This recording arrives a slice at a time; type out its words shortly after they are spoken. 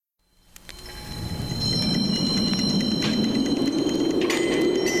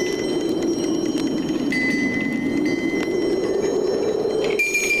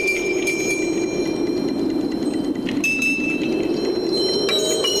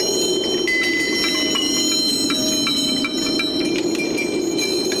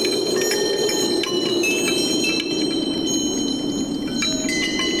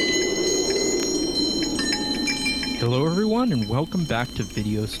Welcome back to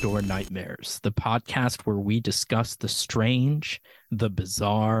Video Store Nightmares, the podcast where we discuss the strange, the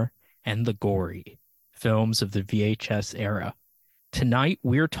bizarre, and the gory films of the VHS era. Tonight,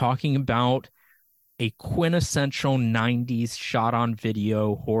 we're talking about a quintessential 90s shot on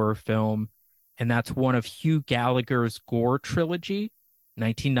video horror film, and that's one of Hugh Gallagher's Gore Trilogy,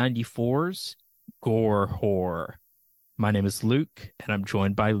 1994's Gore Horror. My name is Luke, and I'm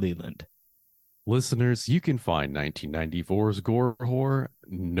joined by Leland. Listeners, you can find 1994's Gore Horror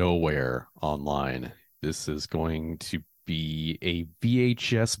nowhere online. This is going to be a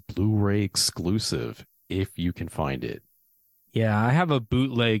VHS Blu-ray exclusive if you can find it. Yeah, I have a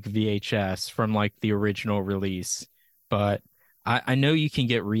bootleg VHS from like the original release, but I know you can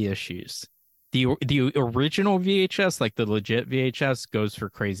get reissues. The original VHS, like the legit VHS, goes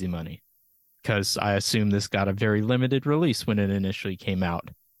for crazy money because I assume this got a very limited release when it initially came out.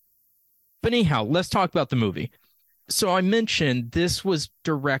 But anyhow, let's talk about the movie. So I mentioned this was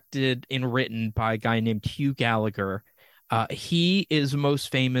directed and written by a guy named Hugh Gallagher. He is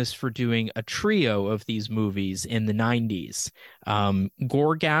most famous for doing a trio of these movies in the 90s.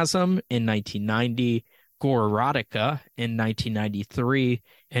 Gorgasm in 1990, Gore Erotica in 1993,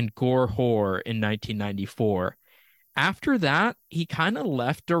 and Gore Horror in 1994. After that, he kind of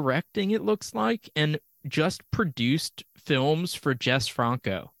left directing, it looks like, and just produced films for Jess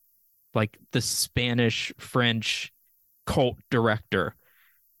Franco, like the Spanish French cult director.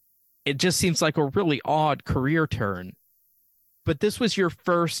 It just seems like a really odd career turn. But this was your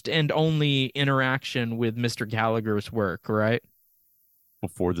first and only interaction with Mr. Gallagher's work, right?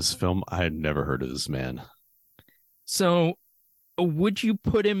 Before this film, I had never heard of this man. So would you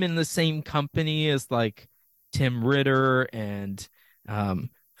put him in the same company as like Tim Ritter and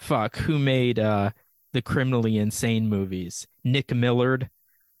who made the criminally insane movies? Nick Millard?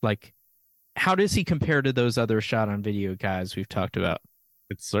 Like, how does he compare to those other shot on video guys we've talked about?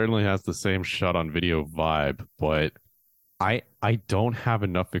 It certainly has the same shot on video vibe, but I don't have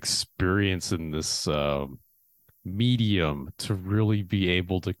enough experience in this medium to really be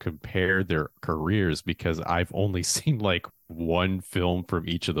able to compare their careers because I've only seen like one film from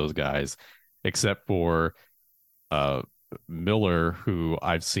each of those guys, except for Miller, who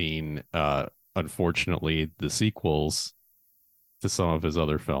I've seen unfortunately the sequels to some of his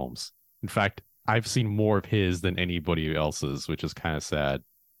other films. In fact, I've seen more of his than anybody else's, which is kind of sad.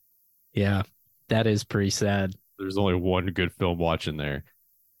 Yeah, that is pretty sad. There's only one good film watching there.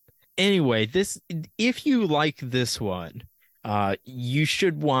 Anyway, this if you like this one, you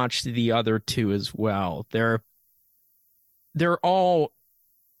should watch the other two as well. They're all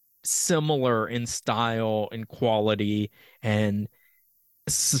similar in style and quality and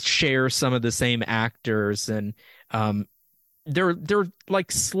share some of the same actors and they're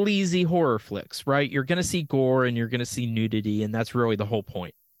like sleazy horror flicks, right? You're gonna see gore and you're gonna see nudity, and that's really the whole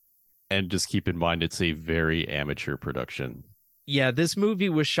point. And just keep in mind, it's a very amateur production. Yeah, this movie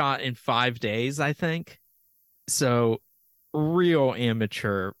was shot in 5 days, I think. So real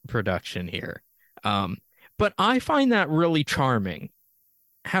amateur production here. But I find that really charming.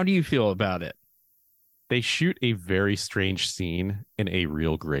 How do you feel about it? They shoot a very strange scene in a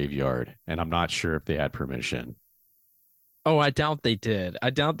real graveyard, and I'm not sure if they had permission. Oh, I doubt they did. I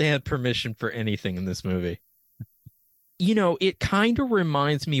doubt they had permission for anything in this movie. You know, it kind of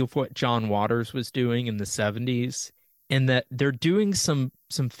reminds me of what John Waters was doing in the 70s, in that they're doing some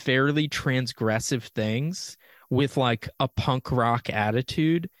fairly transgressive things with like a punk rock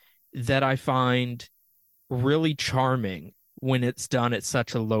attitude that I find really charming when it's done at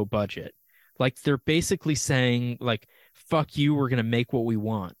such a low budget. Like they're basically saying like, fuck you, we're gonna make what we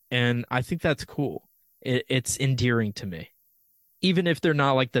want. And I think that's cool. It's endearing to me, even if they're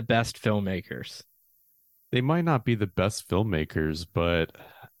not like the best filmmakers. They might not be the best filmmakers, but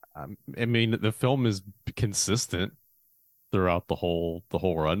I mean, the film is consistent throughout the whole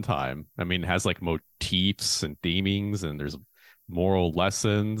runtime. I mean, it has like motifs and themings, and there's moral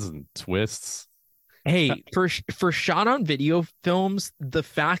lessons and twists. Hey, for shot on video films, the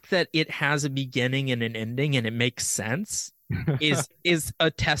fact that it has a beginning and an ending and it makes sense is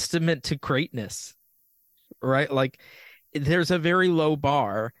a testament to greatness, right? Like there's a very low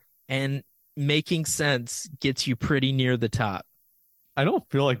bar and making sense gets you pretty near the top. I don't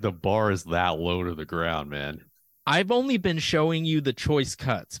feel like the bar is that low to the ground, man. I've only been showing you the choice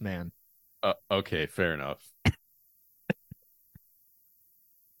cuts, man. Okay, fair enough.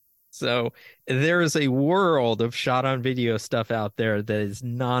 So there is a world of shot on video stuff out there that is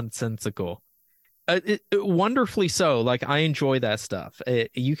nonsensical. Wonderfully so. Like I enjoy that stuff.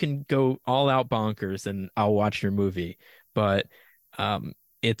 You can go all out bonkers and I'll watch your movie, but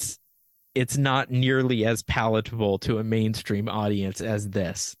it's it's not nearly as palatable to a mainstream audience as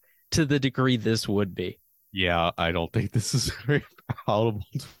this, to the degree this would be. Yeah, I don't think this is very palatable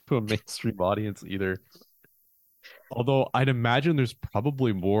to a mainstream audience either. Although I'd imagine there's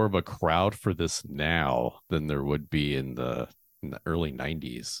probably more of a crowd for this now than there would be in the early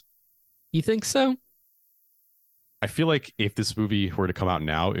 90s. You think so? I feel like if this movie were to come out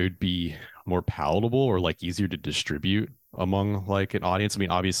now, it would be more palatable or like easier to distribute among like an audience. I mean,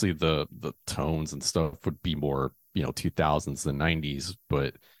 obviously the tones and stuff would be more, 2000s than 90s,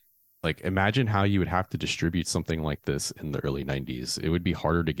 but like imagine how you would have to distribute something like this in the early 90s. It would be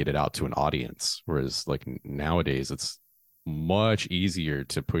harder to get it out to an audience, whereas like nowadays it's much easier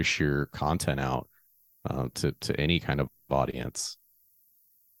to push your content out to any kind of audience.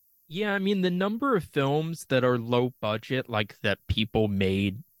 Yeah, I mean, the number of films that are low budget, like that people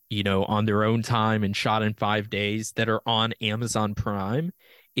made, on their own time and shot in 5 days that are on Amazon Prime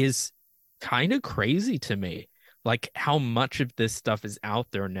is kind of crazy to me. Like how much of this stuff is out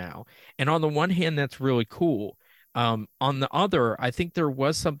there now. And on the one hand, that's really cool. On the other, I think there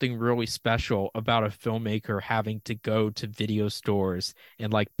was something really special about a filmmaker having to go to video stores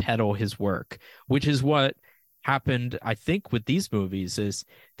and like peddle his work, which is what happened, I think, with these movies is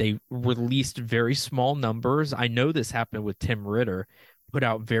they released very small numbers. I know this happened with Tim Ritter, put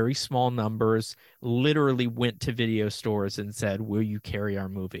out very small numbers, literally went to video stores and said, "Will you carry our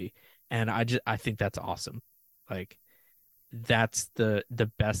movie?" And I think that's awesome. Like that's the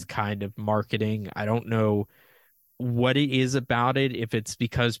best kind of marketing. I don't know what it is about it, if it's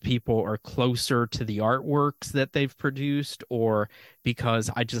because people are closer to the artworks that they've produced, or because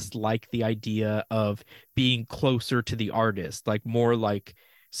I just like the idea of being closer to the artist, like more like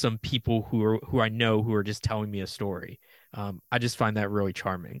some people who I know who are just telling me a story. I just find that really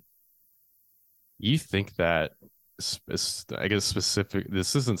charming. You think that, I guess,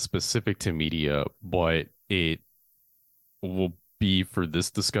 this isn't specific to media, but it will be for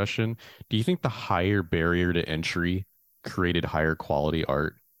this discussion. Do you think the higher barrier to entry created higher quality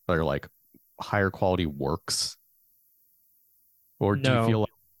art or like higher quality works? Or do you No, feel like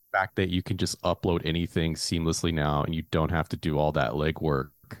the fact that you can just upload anything seamlessly now and you don't have to do all that legwork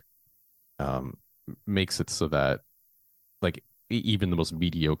um, makes it so that like even the most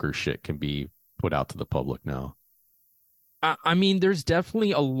mediocre shit can be put out to the public now? I mean, there's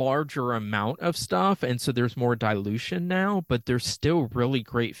definitely a larger amount of stuff, and so there's more dilution now, but there's still really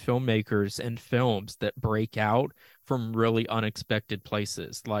great filmmakers and films that break out from really unexpected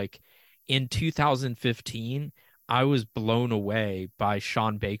places. Like in 2015, I was blown away by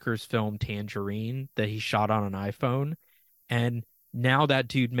Sean Baker's film Tangerine that he shot on an iPhone. And now that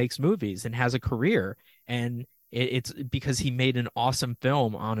dude makes movies and has a career. And it's because he made an awesome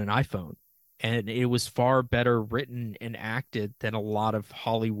film on an iPhone. And it was far better written and acted than a lot of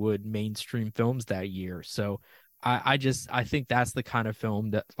Hollywood mainstream films that year. So I think that's the kind of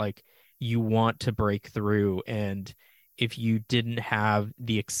film that like you want to break through. And if you didn't have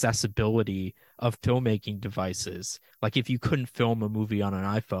the accessibility of filmmaking devices, like if you couldn't film a movie on an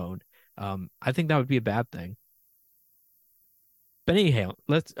iPhone, I think that would be a bad thing. But anyhow,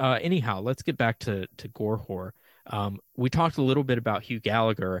 let's get back to gore horror. We talked a little bit about Hugh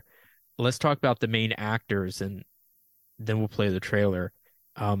Gallagher. Let's talk about the main actors, and then we'll play the trailer.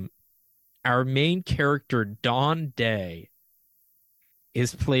 Um, our main character, Dawn Day,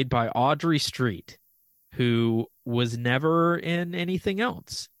 is played by Audrey Street, who was never in anything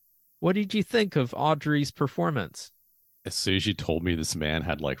else. What did you think of Audrey's performance? As soon as you told me this man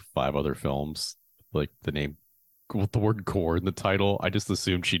had like five other films, like the name with the word gore in the title, I just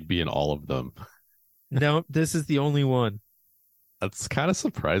assumed she'd be in all of them. No, this is the only one. That's kind of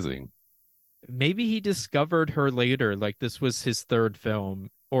surprising. Maybe he discovered her later, like this was his third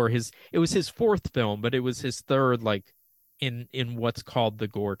film, or his it was his fourth film, but it was his third, like in what's called the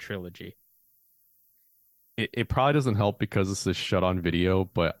Gore Trilogy. It probably doesn't help because this is shut on video,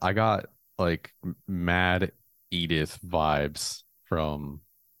 but I got like mad Edith vibes from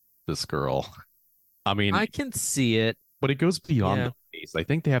this girl. I mean, I can see it. but it goes beyond Yeah. the face. I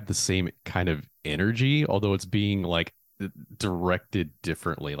think they have the same kind of energy, although it's being like directed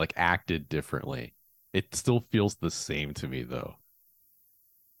differently, like acted differently. It still feels the same to me though.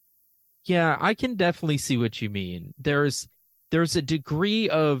 Yeah, I can definitely see what you mean. There's a degree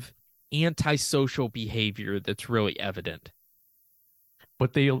of antisocial behavior that's really evident.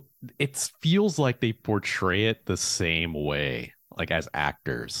 But it feels like they portray it the same way, like as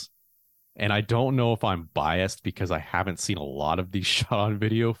actors. And I don't know if I'm biased because I haven't seen a lot of these shot on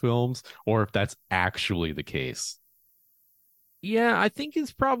video films or if that's actually the case. Yeah, I think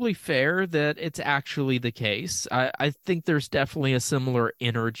it's probably fair that it's actually the case. I think there's definitely a similar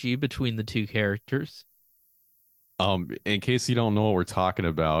energy between the two characters. In case you don't know what we're talking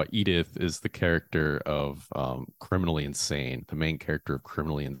about, Edith is the character of Criminally Insane, the main character of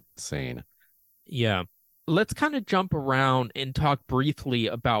Criminally Insane. Yeah. Let's kind of jump around and talk briefly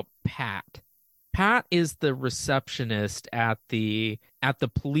about Pat. Pat is the receptionist at the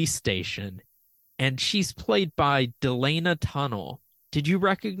police station, and she's played by Delana Tunnel. Did you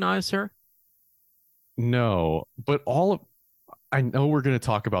recognize her? No, but all of I know we're going to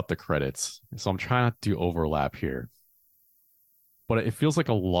talk about the credits, so I'm trying not to overlap here. But it feels like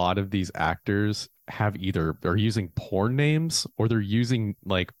a lot of these actors have either they're using porn names or they're using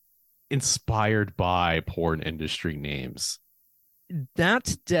like inspired by porn industry names.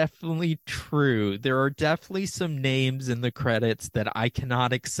 That's definitely true. There are definitely some names in the credits that I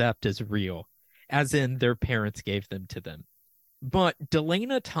cannot accept as real, as in their parents gave them to them. But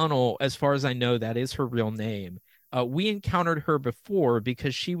Delana Tunnel, as far as I know, that is her real name. We encountered her before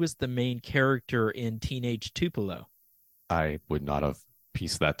because she was the main character in Teenage Tupelo. I would not have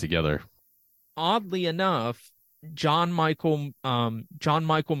pieced that together. Oddly enough, John Michael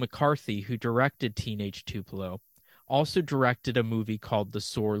McCarthy, who directed Teenage Tupelo, also directed a movie called The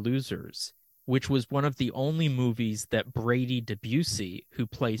Sore Losers, which was one of the only movies that Brady Debussy, who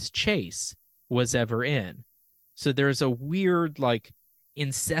plays Chase, was ever in. So there's a weird, like,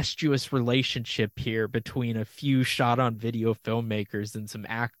 incestuous relationship here between a few shot on video filmmakers and some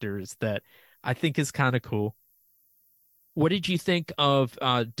actors that I think is kind of cool. What did you think of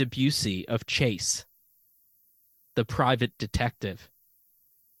Debussy, of Chase, the private detective?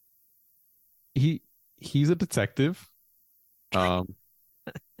 He he's a detective. Um,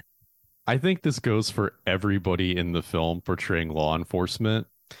 I think this goes for everybody in the film portraying law enforcement.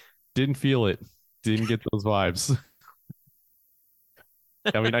 Didn't feel it. Didn't get those vibes.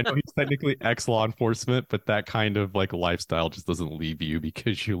 I mean, I know he's technically ex law enforcement, but that kind of like lifestyle just doesn't leave you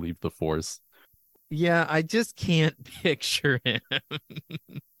because you leave the force. Yeah, I just can't picture him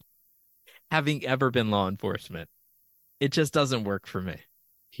having ever been law enforcement. It just doesn't work for me.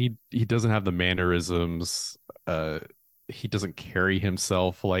 He doesn't have the mannerisms. Uh, he doesn't carry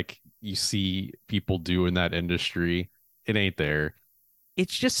himself like you see people do in that industry. It ain't there.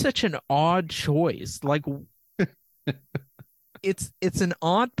 It's just such an odd choice. Like it's an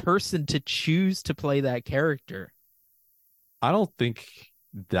odd person to choose to play that character. I don't think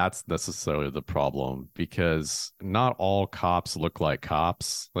that's necessarily the problem because not all cops look like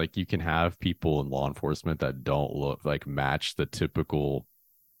cops. Like you can have people in law enforcement that don't look like match the typical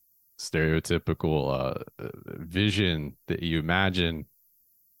stereotypical vision that you imagine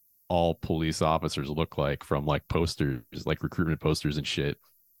all police officers look like from like posters, like recruitment posters and shit.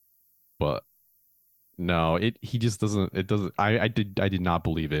 But no, it he just doesn't it doesn't I did not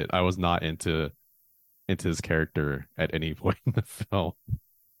believe it. I was not into his character at any point in the film.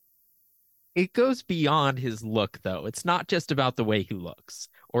 It goes beyond his look, though. It's not just about the way he looks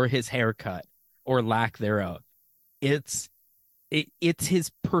or his haircut or lack thereof. It's it's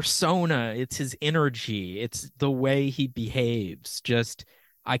his persona, it's his energy, it's the way he behaves. Just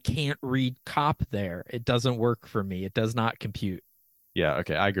I can't read cop there. It doesn't work for me. It does not compute. Yeah,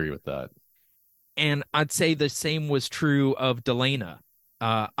 okay, I agree with that. And I'd say the same was true of Delana.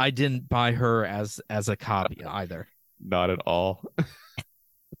 I didn't buy her as a cop either. Not at all.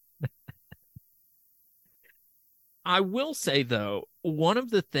 I will say though, one of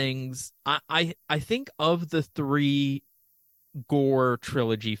the things I think of the three Gore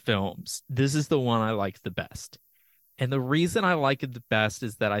trilogy films, this is the one I like the best. And the reason I like it the best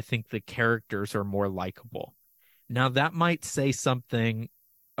is that I think the characters are more likable. Now, that might say something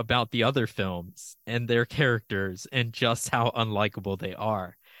about the other films and their characters and just how unlikable they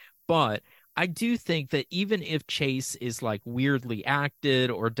are. But I do think that even if Chase is like weirdly acted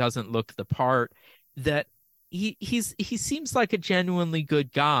or doesn't look the part, that he seems like a genuinely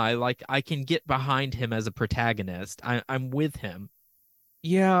good guy. Like I can get behind him as a protagonist. I'm with him.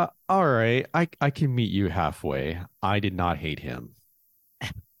 Yeah, all right. I can meet you halfway. I did not hate him.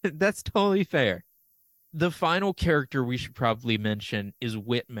 That's totally fair. The final character we should probably mention is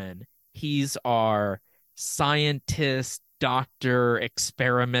Whitman. He's our scientist, doctor,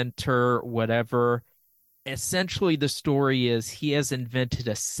 experimenter, whatever. Essentially, the story is he has invented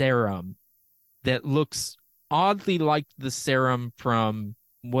a serum that looks oddly like the serum from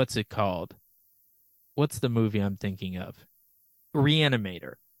what's it called? What's the movie I'm thinking of?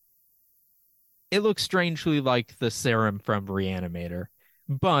 Re-Animator. It looks strangely like the serum from Re-Animator.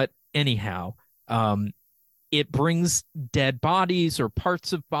 But anyhow, it brings dead bodies or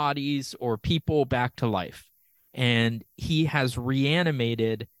parts of bodies or people back to life. and he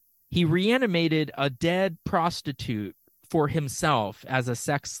reanimated a dead prostitute for himself as a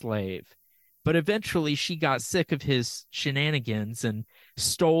sex slave. But eventually she got sick of his shenanigans and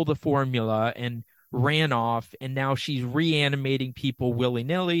stole the formula and ran off, and now she's reanimating people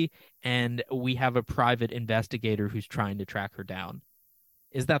willy-nilly, and we have a private investigator who's trying to track her down.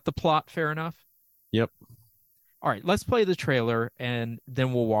 Is that the plot fair enough? Yep. All right, let's play the trailer and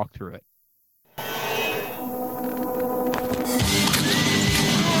then we'll walk through it.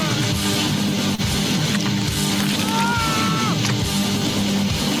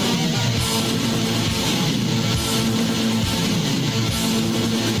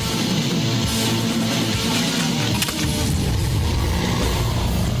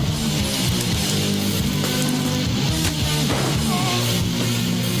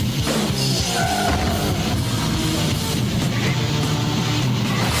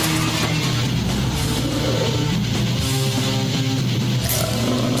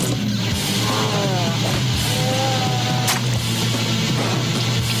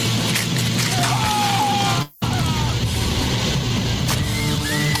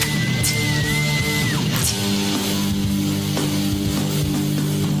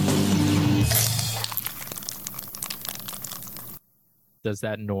 Does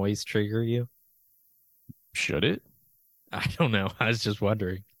that noise trigger you? Should it? I don't know. I was just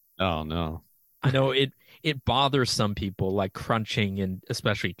wondering. Oh no. I know it bothers some people, like crunching and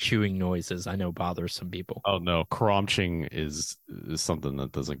especially chewing noises. I know bothers some people. Oh no. Cromching is something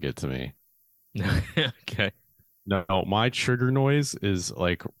that doesn't get to me. Okay. No, my trigger noise is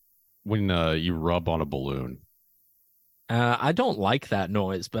like when you rub on a balloon. I don't like that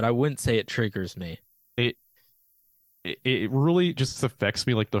noise, but I wouldn't say it triggers me. It it really just affects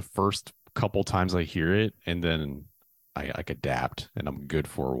me like the first couple times I hear it, and then I like adapt and I'm good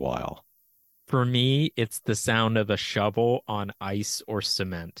for a while. For me, it's the sound of a shovel on ice or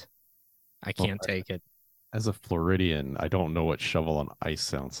cement. I Well, can't take it. as a Floridian, I don't know what shovel on ice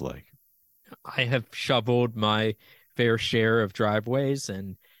sounds like. I have shoveled my fair share of driveways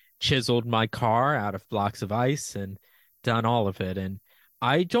and chiseled my car out of blocks of ice and done all of it. And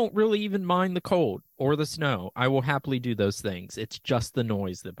I don't really even mind the cold or the snow. I will happily do those things. It's just the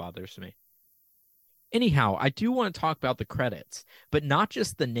noise that bothers me. Anyhow, I do want to talk about the credits, but not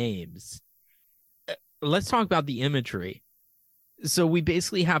just the names. Let's talk about the imagery. So we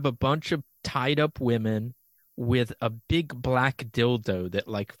basically have a bunch of tied up women with a big black dildo that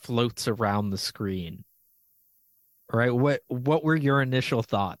like floats around the screen. All right, what were your initial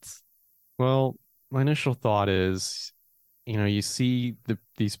thoughts? Well, my initial thought is, you see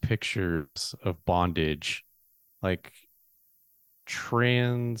these pictures of bondage like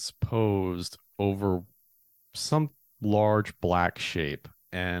transposed over some large black shape,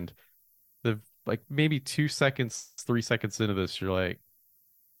 and the like maybe 2 seconds, 3 seconds into this, you're like,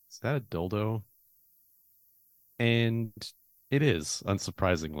 is that a dildo? And it is,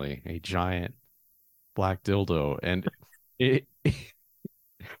 unsurprisingly, a giant black dildo, and it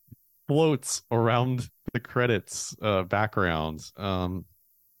floats around the credits backgrounds,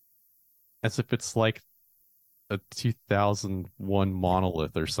 as if it's like a 2001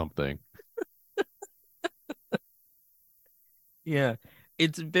 monolith or something. Yeah,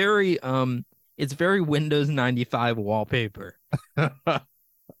 it's it's very Windows 95 wallpaper,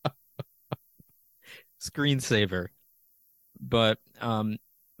 screensaver. But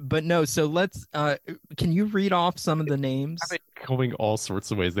but no, so let's can you read off some of the Have names? it going all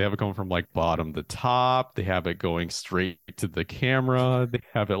sorts of ways. They have it going from like bottom to top. They have it going straight to the camera. They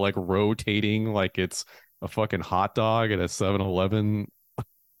have it like rotating like it's a fucking hot dog at a 7-Eleven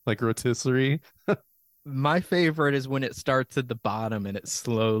like rotisserie. My favorite is when it starts at the bottom and it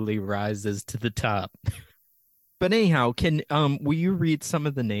slowly rises to the top. But anyhow, can will you read some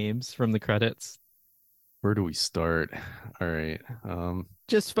of the names from the credits? Where do we start? All right.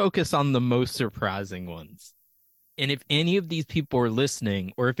 Just focus on the most surprising ones. And if any of these people are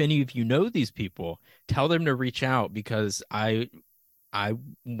listening, or if any of you know these people, tell them to reach out because I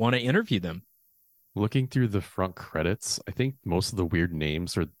want to interview them. Looking through the front credits, I think most of the weird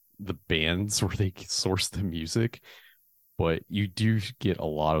names are the bands where they source the music, but you do get a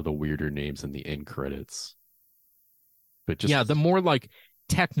lot of the weirder names in the end credits. But Yeah, just the more like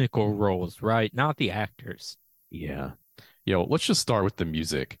technical roles, right? Not the actors. yeah. Yo, let's just start with the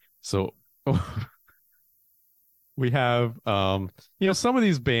music. So we have some of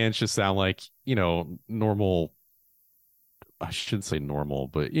these bands just sound like, normal. I shouldn't say normal,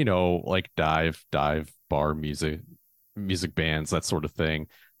 but like dive bar music bands, that sort of thing.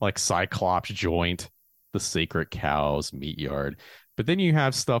 Like Cyclops Joint, The Sacred Cows, Meat Yard. But then you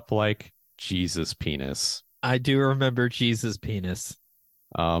have stuff like Jesus Penis, I do remember Jesus' penis.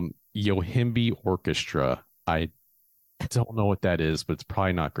 Yohimbi Orchestra. I don't know what that is, but it's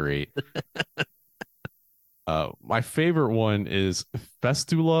probably not great. My favorite one is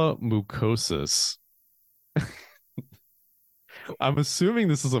Festula mucosus. I'm assuming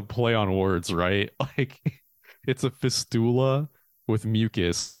this is a play on words, right? Like it's a fistula with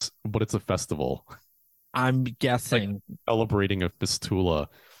mucus, but it's a festival. I'm Like guessing. celebrating a fistula.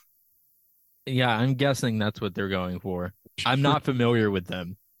 Yeah, I'm guessing that's what they're going for. I'm For not familiar with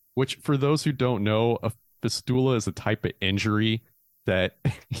them. which for those who don't know, a fistula is a type of injury that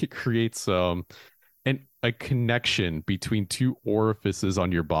it creates a connection between two orifices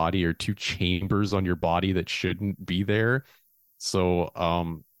on your body or two chambers on your body that shouldn't be there. So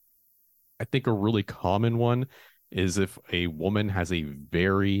I think a really common one is if a woman has a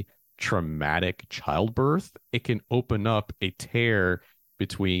very traumatic childbirth, it can open up a tear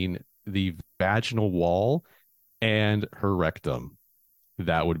between the vaginal wall and her rectum.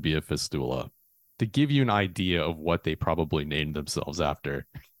 That would be a fistula. To give you an idea of what they probably named themselves after.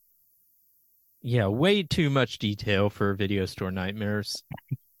 Yeah, way too much detail for video store nightmares.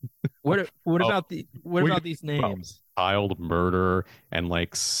 What Oh, about what we about these about names? child murder and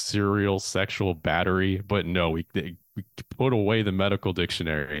like serial sexual battery, but no, we put away the medical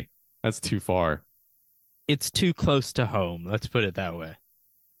dictionary. That's too far. It's too close to home. Let's put it that way.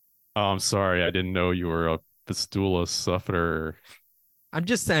 Oh, I'm sorry, I didn't know you were a fistula sufferer. I'm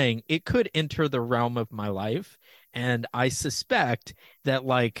just saying it could enter the realm of my life, and I suspect that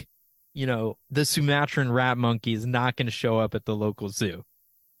the Sumatran rat monkey is not going to show up at the local zoo.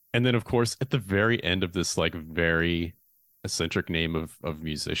 And then, of course, at the very end of this, like very eccentric name of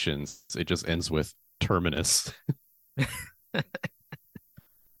musicians, it just ends with Terminus.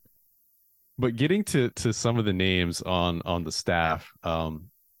 But getting to some of the names on the staff,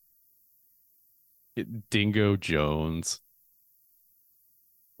 Dingo Jones,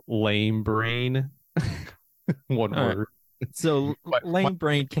 Lame Brain, one All right. word. So My lame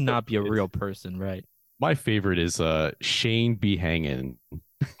brain cannot be a is real person, right? my favorite is Shane B. Hangin.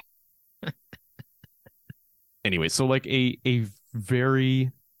 Anyway, so like a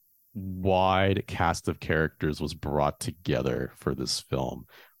very wide cast of characters was brought together for this film.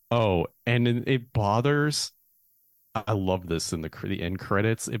 Oh, and it bothers. I love this in the end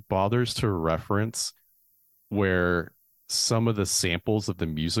credits. It bothers to reference where some of the samples of the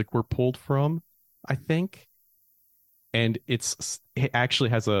music were pulled from. I think, and it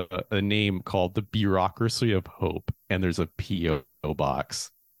actually has a name called the Bureaucracy of Hope, and there's a PO box.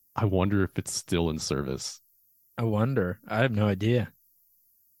 I wonder if it's still in service, I wonder. I have no idea.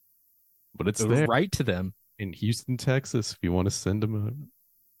 but it's there Write to them. in Houston, Texas. If you want to send them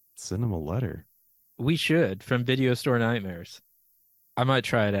a letter. We should from Video Store Nightmares. I might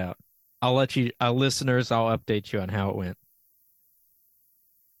try it out. I'll let you, listeners, I'll update you on how it went.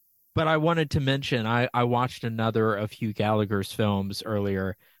 But I wanted to mention I watched another of Hugh Gallagher's films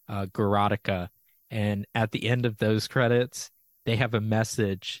earlier, Garotica, and at the end of those credits, they have a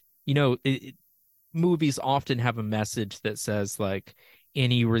message. Movies often have a message that says like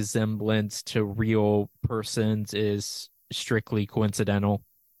any resemblance to real persons is strictly coincidental.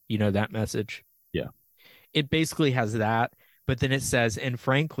 You know that message? Yeah. It basically has that, but then it says, and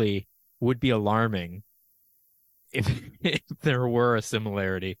frankly, would be alarming if, if there were a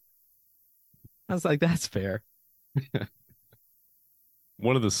similarity. I was like, that's fair.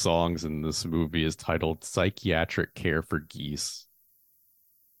 One of the songs in this movie is titled Psychiatric Care for Geese.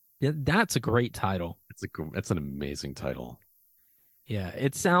 Yeah, that's a great title. It's an amazing title. Yeah,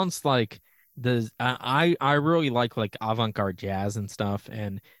 it sounds like I really like avant-garde jazz and stuff,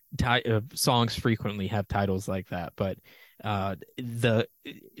 and songs frequently have titles like that. But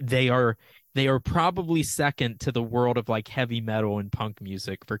they are they are probably second to the world of like heavy metal and punk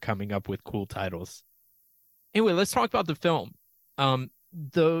music for coming up with cool titles. Anyway, let's talk about the film.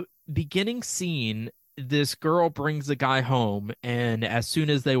 The beginning scene, this girl brings a guy home, and as soon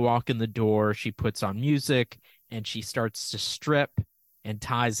as they walk in the door, she puts on music and she starts to strip and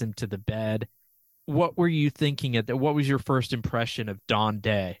ties him to the bed. What were you thinking at that? What was your first impression of Dawn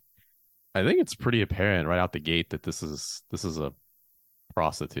Day? I think it's pretty apparent right out the gate that this is a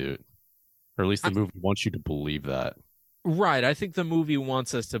prostitute, or at least the I, movie wants you to believe that. right. I think the movie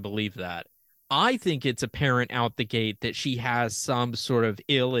wants us to believe that. I think it's apparent out the gate that she has some sort of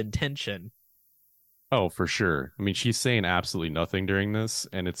ill intention. Oh, for sure. I mean, she's saying absolutely nothing during this,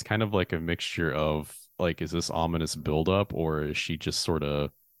 and it's kind of like a mixture of like, is this ominous buildup, or is she just sort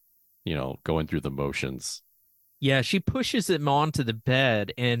of, going through the motions? Yeah, she pushes him onto the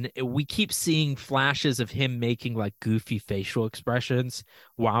bed, and we keep seeing flashes of him making like goofy facial expressions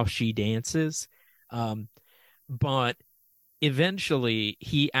while she dances. Um, But eventually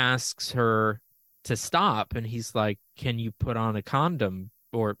he asks her to stop, and he's like, "Can you put on a condom,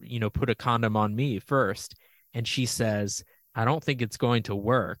 or, put a condom on me first?" And she says, "I don't think it's going to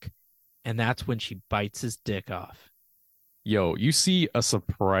work." And that's when she bites his dick off. Yo, you see a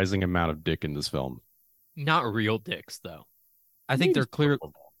surprising amount of dick in this film. Not real dicks, though. I think Maybe they're some clear. of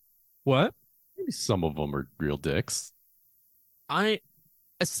them. What? Maybe some of them are real dicks. I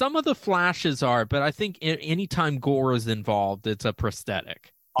Some of the flashes are, but I think anytime gore is involved, it's a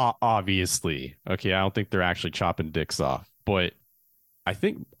prosthetic. Obviously. Okay, I don't think they're actually chopping dicks off, but I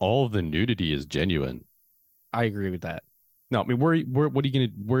think all of the nudity is genuine. I agree with that. No, I mean, where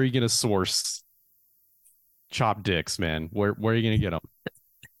are you gonna source chopped dicks, man? Where are you gonna get them?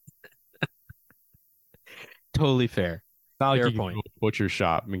 Totally fair. Not like Fair you can go point. to a butcher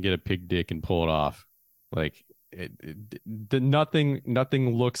shop and get a pig dick and pull it off. Like nothing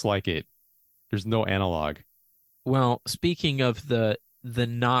looks like it. There's no analog. Well, speaking of the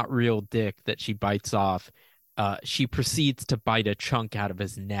not real dick that she bites off, she proceeds to bite a chunk out of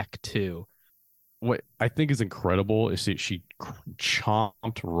his neck too. What I think is incredible is that she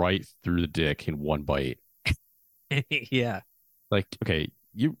chomped right through the dick in one bite. Yeah. Like, okay,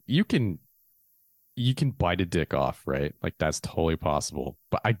 you can bite a dick off, right? Like that's totally possible.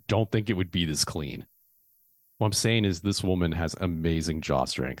 But I don't think it would be this clean. What I'm saying is this woman has amazing jaw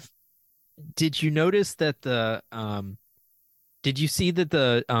strength. Did you notice that did you see that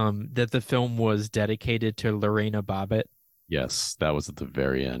the film was dedicated to Lorena Bobbitt? Yes, that was at the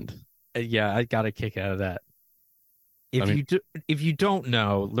very end. Yeah, I got a kick out of that. I mean, If you don't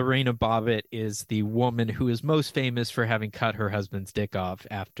know, Lorena Bobbitt is the woman who is most famous for having cut her husband's dick off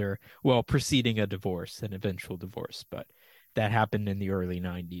after, well, preceding a divorce, an eventual divorce, but that happened in the early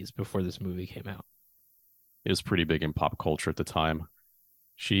 90s before this movie came out. it was pretty big in pop culture at the time.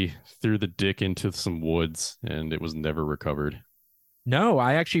 She threw the dick into some woods and it was never recovered. No,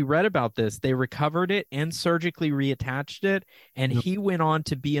 I actually read about this. They recovered it and surgically reattached it, and Yep. he went on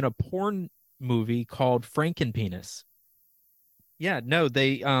to be in a porn movie called Frankenpenis. Yeah, no,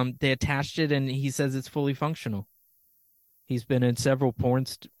 they attached it, and he says it's fully functional. He's been in several porn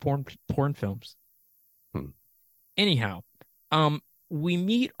films. Hmm. Anyhow, we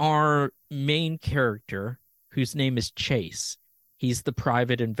meet our main character, whose name is Chase. He's the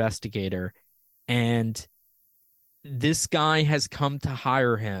private investigator, and this guy has come to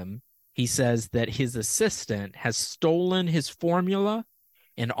hire him. He says that his assistant has stolen his formula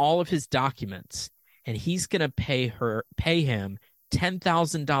and all of his documents, and he's going to pay him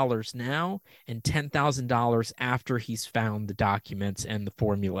 $10,000 now and $10,000 after he's found the documents and the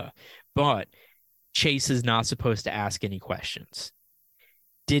formula. But Chase is not supposed to ask any questions.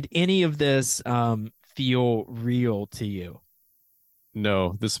 Did any of this feel real to you?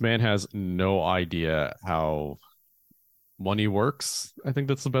 No, this man has no idea how money works. I think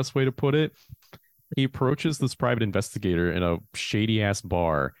that's the best way to put it. He approaches this private investigator in a shady ass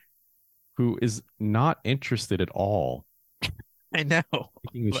bar who is not interested at all I know. in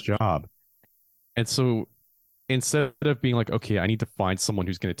taking this job. And so instead of being like, okay, I need to find someone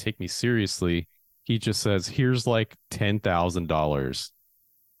who's going to take me seriously, he just says, here's like $10,000.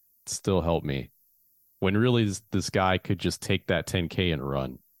 Still help me. When really this guy could just take that 10K and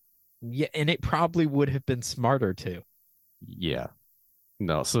run. Yeah, and it probably would have been smarter too. Yeah.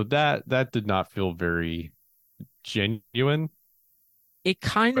 No, so that did not feel very genuine. It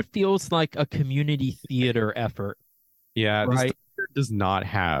kind But of feels like a community theater effort, yeah, this right? director does not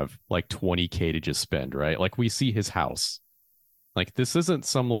have like 20K to just spend, right? Like we see his house. Like this isn't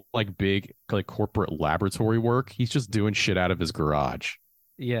some like big like corporate laboratory work. He's just doing shit out of his garage.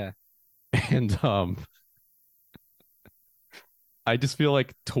 Yeah. And I just feel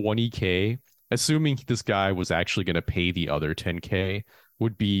like 20K, assuming this guy was actually going to pay the other 10K,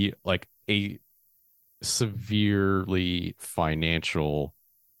 would be like a severely financial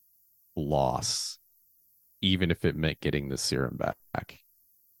loss, even if it meant getting the serum back.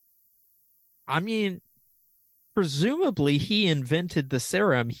 I mean, presumably he invented the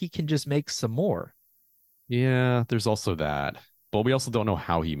serum. He can just make some more. Yeah, there's also that. But we also don't know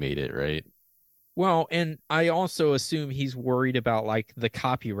how he made it, right? Of Well, and I also assume he's worried about like the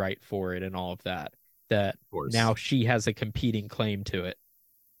copyright for it and all of that, that course. now she has a competing claim to it.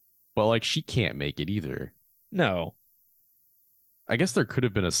 But like she can't make it either. No, I guess there could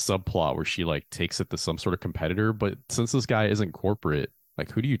have been a subplot where she like takes it to some sort of competitor, but since this guy isn't corporate,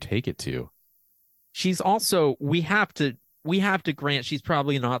 like who do you take it to? she's also we have to grant she's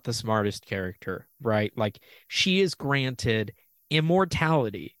probably not the smartest character, right? Like she is granted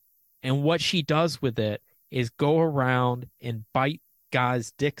immortality, and what she does with it is go around and bite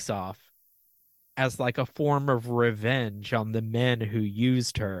guys' dicks off as like a form of revenge on the men who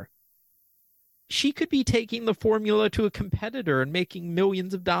used her. She could be taking the formula to a competitor and making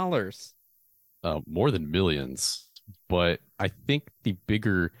millions of dollars. More than millions. But I think the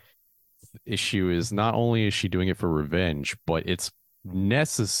bigger issue is not only is she doing it for revenge, but it's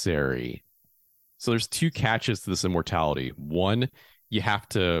necessary. So there's two catches to this immortality. One, you have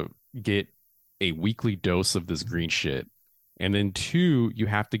to get a weekly dose of this green shit. And then two, you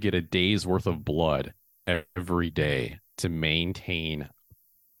have to get a day's worth of blood every day to maintain,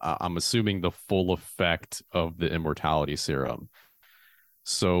 I'm assuming, the full effect of the immortality serum.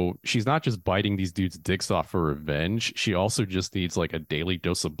 So she's not just biting these dudes' dicks off for revenge. She also just needs like a daily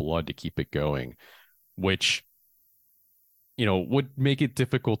dose of blood to keep it going, which, would make it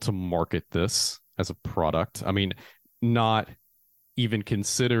difficult to market this as a product. I mean, not even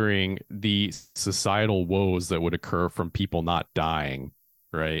considering the societal woes that would occur from people not dying,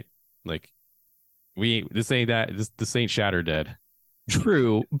 right? Like, this ain't Shatter Dead.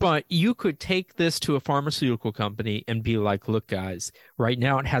 True, but you could take this to a pharmaceutical company and be like, look, guys, right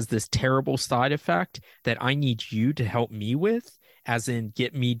now it has this terrible side effect that I need you to help me with, as in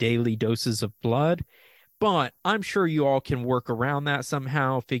get me daily doses of blood. But I'm sure you all can work around that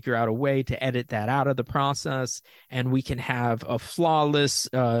somehow, figure out a way to edit that out of the process, and we can have a flawless,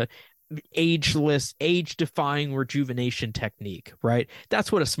 ageless, age-defying rejuvenation technique, right?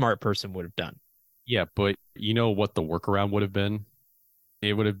 That's what a smart person would have done. Yeah, but you know what the workaround would have been?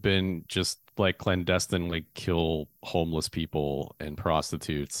 It would have been just like clandestinely kill homeless people and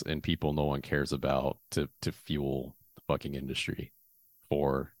prostitutes and people no one cares about to fuel the fucking industry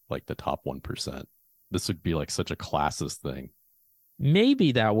for like the top 1%. This would be like such a classist thing.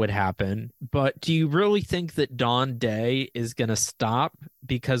 Maybe that would happen, but do you really think that Dawn Day is going to stop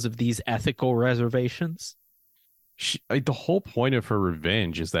because of these ethical reservations? The whole point of her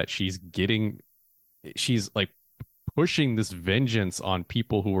revenge is that she's like pushing this vengeance on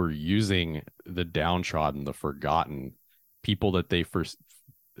people who are using the downtrodden, the forgotten, people that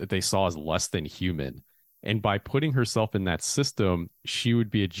they saw as less than human. And by putting herself in that system, she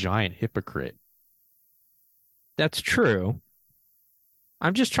would be a giant hypocrite. That's true.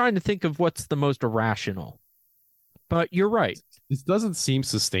 I'm just trying to think of what's the most irrational. But you're right. This doesn't seem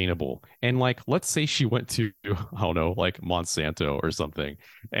sustainable. And like, let's say she went to, I don't know, like Monsanto or something,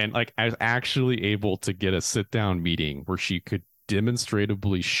 and like I was actually able to get a sit down meeting where she could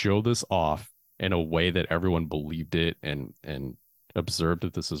demonstratively show this off in a way that everyone believed it and observed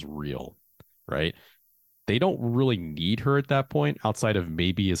that this is real, right? They don't really need her at that point outside of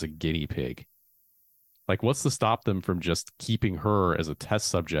maybe as a guinea pig. Like, what's to stop them from just keeping her as a test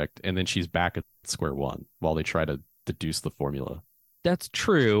subject and then she's back at square one while they try to deduce the formula? That's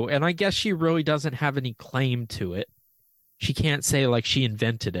true. And I guess she really doesn't have any claim to it. She can't say like she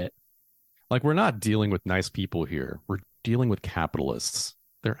invented it. Like, we're not dealing with nice people here. We're dealing with capitalists.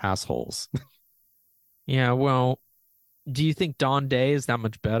 They're assholes. Yeah, well, do you think Dawn Day is that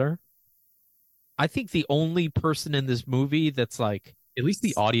much better? I think the only person in this movie that's like, At least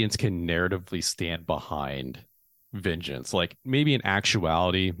the audience can narratively stand behind vengeance. Like, maybe in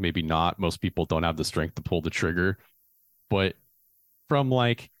actuality, maybe not. Most people don't have the strength to pull the trigger. But from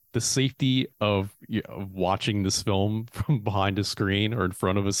like the safety of, of watching this film from behind a screen or in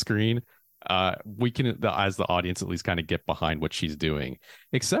front of a screen, we can, as the audience, at least kind of get behind what she's doing.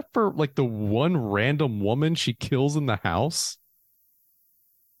 Except for like the one random woman she kills in the house.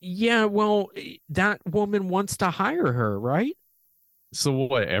 yeah, well, that woman wants to hire her, right? So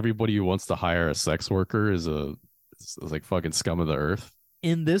what? Everybody who wants to hire a sex worker is like fucking scum of the earth.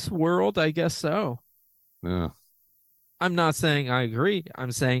 In this world, I guess so. Yeah. I'm not saying I agree.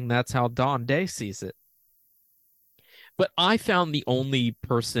 I'm saying that's how Dawn Day sees it. But I found the only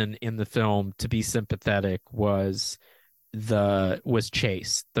person in the film to be sympathetic was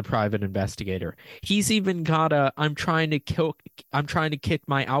Chase, the private investigator. He's even got a I'm trying to kick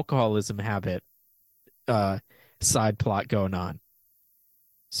my alcoholism habit uh side plot going on.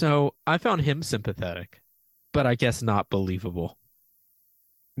 So I found him sympathetic, but I guess not believable.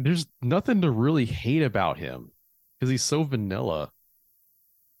 There's nothing to really hate about him because he's so vanilla.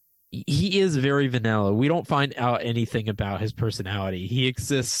 He is very vanilla. We don't find out anything about his personality. He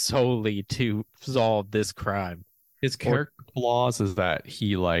exists solely to solve this crime. His Or character flaws is that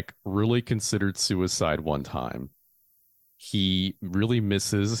he like really considered suicide one time. He really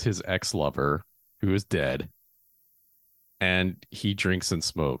misses his ex-lover who is dead, and he drinks and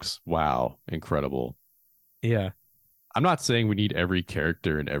smokes. Wow, incredible. yeah. I'm not saying we need every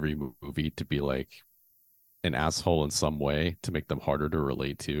character in every movie to be like an asshole in some way to make them harder to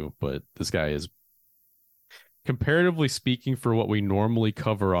relate to, but this guy is, comparatively speaking, for what we normally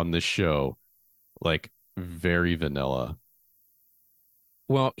cover on this show, Like very vanilla.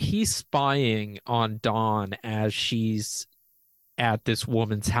 Well, he's spying on Dawn as she's at this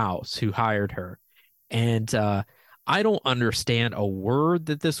woman's house who hired her. And I don't understand a word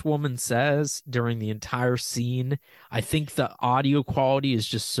that this woman says during the entire scene. I think the audio quality is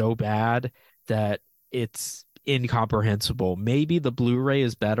just so bad that it's incomprehensible. Maybe the Blu-ray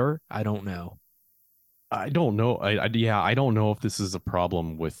is better. I don't know. I don't know. I don't know if this is a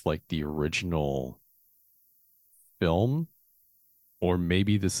problem with like the original film, or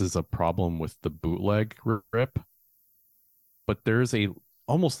maybe this is a problem with the bootleg rip. But there's a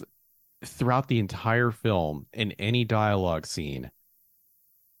almost throughout the entire film in any dialogue scene,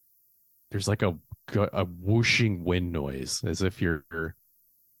 there's like a whooshing wind noise, as if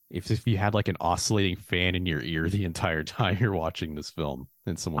if you had like an oscillating fan in your ear the entire time you're watching this film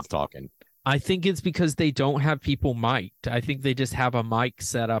and someone's talking. I think it's because they don't have people mic'd. I think they just have a mic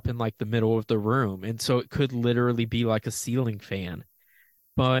set up in like the middle of the room. And so it could literally be like a ceiling fan.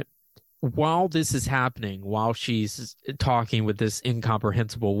 But while this is happening, while she's talking with this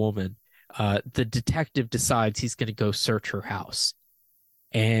incomprehensible woman, the detective decides he's going to go search her house.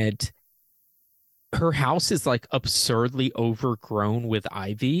 And her house is like absurdly overgrown with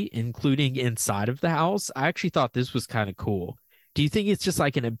ivy, including inside of the house. I actually thought this was kind of cool. Do you think it's just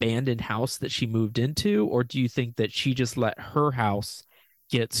like an abandoned house that she moved into, or do you think that she just let her house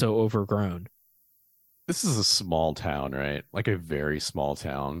get so overgrown? This is a small town, right? Like a very small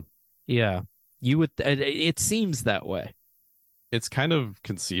town. Yeah, you would. It seems that way. It's kind of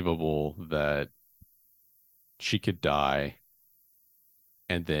conceivable that she could die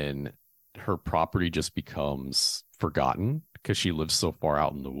and then her property just becomes forgotten because she lives so far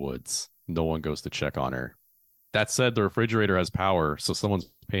out in the woods. No one goes to check on her. That said, the refrigerator has power, so someone's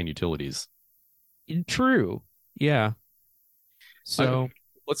paying utilities. True. Yeah. I, So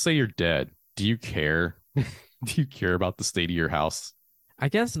let's say you're dead. Do you care? Do you care about the state of your house? I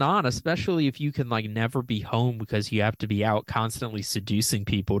guess not, especially if you can like never be home because you have to be out constantly seducing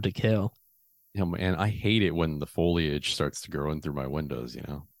people to kill. You know, man, I hate it when the foliage starts to grow in through my windows, you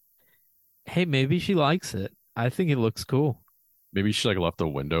know? Hey, maybe she likes it. I think it looks cool. Maybe she like left the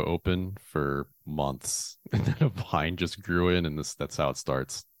window open for months and then a vine just grew in and that's how it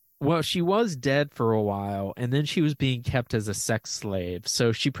starts. Well, she was dead for a while, and then she was being kept as a sex slave,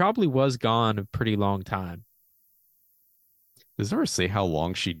 so she probably was gone a pretty long time. Does it ever say how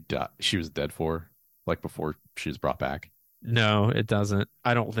long she was dead for? Like before she was brought back? No, it doesn't.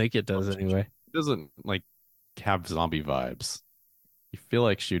 I don't think it does anyway. It doesn't like have zombie vibes. You feel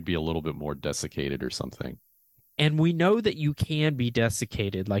like she would be a little bit more desiccated or something. And we know that you can be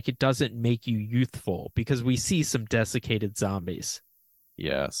desiccated, like it doesn't make you youthful because we see some desiccated zombies.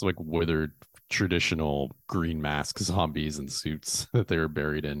 Yeah, so like withered traditional green mask zombies and suits that they were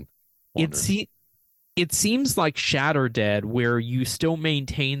buried in. It Wonder. se it seems like Shatter Dead, where you still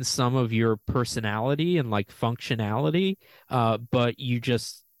maintain some of your personality and like functionality, but you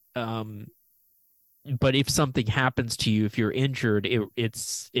just but if something happens to you, if you're injured,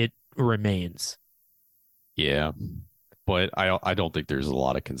 it remains. Yeah, but I don't think there's a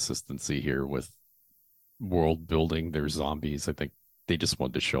lot of consistency here with world building. There's zombies. I think they just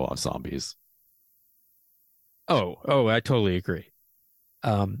wanted to show off zombies. Oh, I totally agree.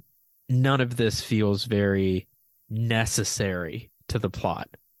 Um, None of this feels very necessary to the plot.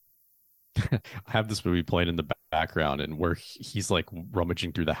 I have this movie playing in the background, and where he's like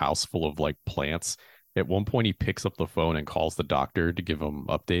rummaging through the house full of like plants. At one point, he picks up the phone and calls the doctor to give him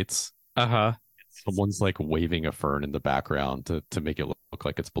updates. Uh-huh. Someone's like waving a fern in the background to make it look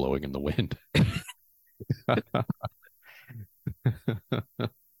like it's blowing in the wind.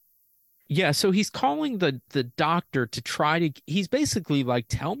 Yeah, so he's calling the doctor to try to he's basically like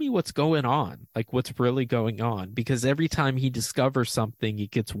tell me what's going on, like what's really going on because every time he discovers something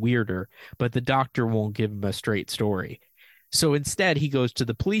it gets weirder, but the doctor won't give him a straight story. So instead he goes to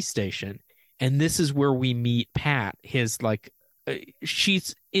the police station and this is where we meet Pat, his like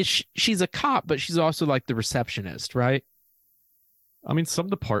she's a cop, but she's also like the receptionist, right? I mean, some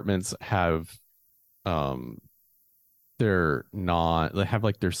departments have um they have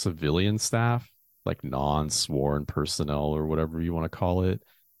like their civilian staff, like non-sworn personnel or whatever you want to call it,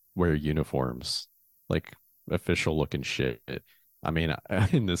 wear uniforms, like official looking shit. I mean,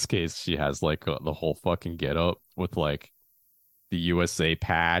 in this case, she has like the whole fucking get up with like the USA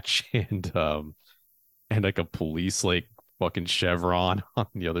patch and like a police like fucking chevron on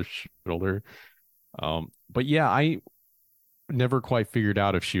the other shoulder. But yeah, I never quite figured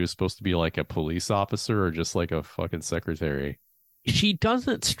out if she was supposed to be like a police officer or just like a fucking secretary. She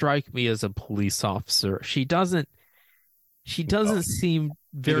doesn't strike me as a police officer. She doesn't Oh, seem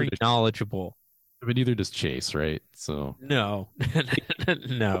neither very does knowledgeable. But neither does Chase, right? So No.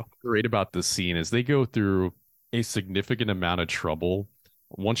 No. what's great about this scene is they go through a significant amount of trouble.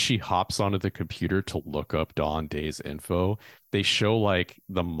 Once she hops onto the computer to look up Dawn Day's info, they show like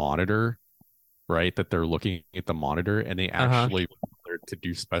the monitor, right? That they're looking at the monitor, and they Uh-huh. actually to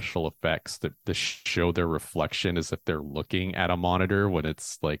do special effects that show their reflection as if they're looking at a monitor when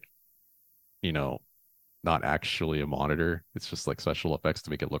it's like, you know, not actually a monitor. It's just like special effects to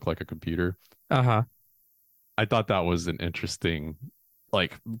make it look like a computer. Uh-huh. I thought that was an interesting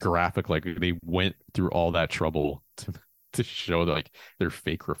like graphic. Like they went through all that trouble to show like their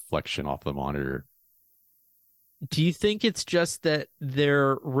fake reflection off the monitor. Do you think it's just that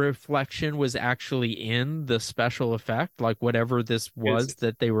their reflection was actually in the special effect, like whatever this was Is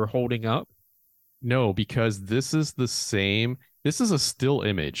that they were holding up? no, because this is the same. This is a still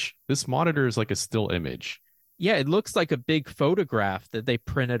image. This monitor is like a still image. Yeah, it looks like a big photograph that they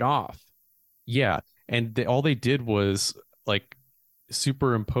printed off. Yeah, and all they did was like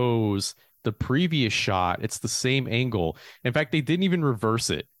superimpose the previous shot. It's the same angle. In fact, they didn't even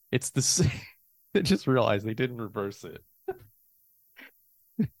reverse it. It's the same. I just realized they didn't reverse it.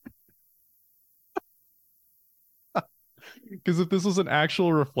 Because if this was an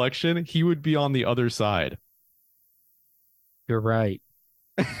actual reflection, he would be on the other side. You're right.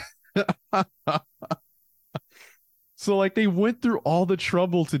 So like they went through all the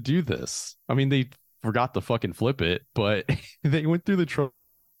trouble to do this. I mean, they forgot to fucking flip it, but they went through the trouble,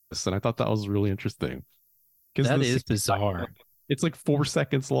 and I thought that was really interesting because That this is bizarre. it's like 4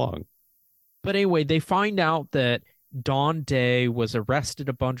 seconds long. But anyway, they find out that Dawn Day was arrested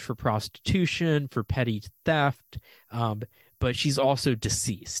a bunch for prostitution, for petty theft, um, but she's also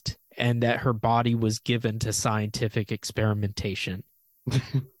deceased, and that her body was given to scientific experimentation.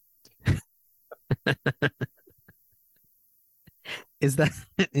 Is that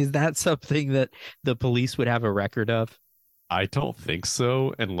is that something that the police would have a record of? I don't think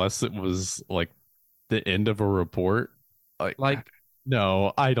so, unless it was like the end of a report. Like, Like,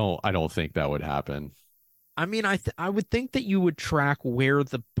 no, I don't think that would happen. I mean, I would think that you would track where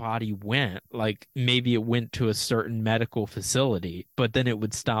the body went. Like maybe it went to a certain medical facility, but then it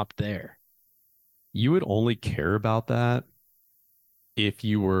would stop there. You would only care about that if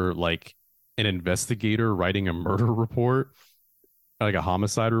you were like an investigator writing a murder report, like a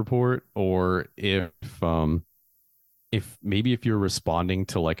homicide report, or if maybe if you're responding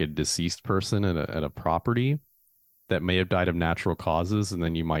to like a deceased person at a property that may have died of natural causes, and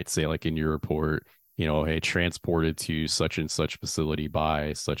then you might say like in your report, hey, transported to such and such facility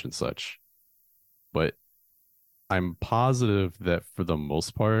by such and such. But I'm positive that for the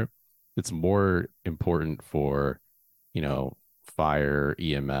most part, it's more important for, you know, fire,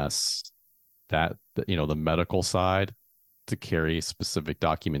 EMS, that, the medical side to carry specific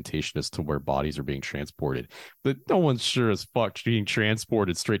documentation as to where bodies are being transported. But no one's sure as fuck being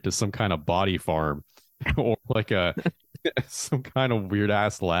transported straight to some kind of body farm or like a some kind of weird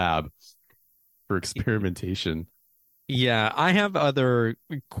ass lab for experimentation. Yeah, I have other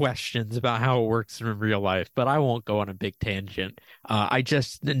questions about how it works in real life, but I won't go on a big tangent. I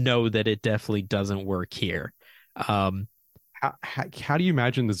just know that it definitely doesn't work here. Um, How do you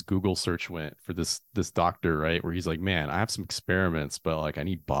imagine this Google search went for this doctor, right? Where he's like, man, I have some experiments, but like I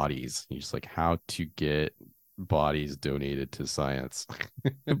need bodies. He's just like, how to get bodies donated to science.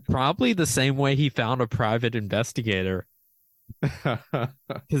 Probably the same way he found a private investigator,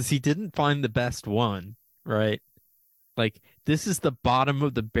 because he didn't find the best one, right? Like this is the bottom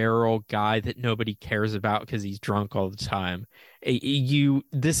of the barrel guy that nobody cares about because he's drunk all the time.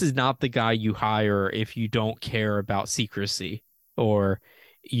 This is not the guy you hire if you don't care about secrecy or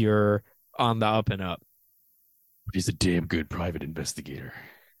you're on the up and up. But he's a damn good private investigator.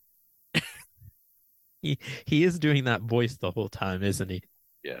 He is doing that voice the whole time, isn't he?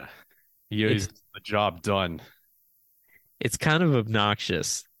 Yeah. He It's is the job done. it's kind of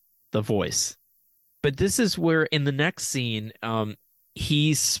obnoxious, the voice. But this is where in the next scene,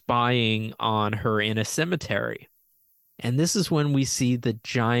 he's spying on her in a cemetery. And this is when we see the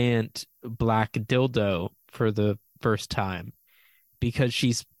giant black dildo for the first time because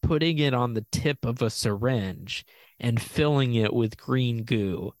she's putting it on the tip of a syringe and filling it with green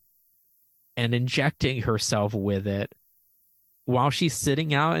goo and injecting herself with it while she's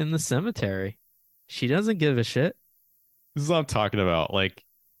sitting out in the cemetery. She doesn't give a shit. This is what I'm talking about. Like,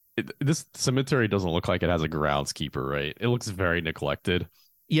 this cemetery doesn't look like it has a groundskeeper, right? It looks very neglected.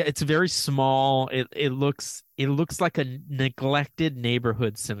 Yeah, it's very small. It looks like a neglected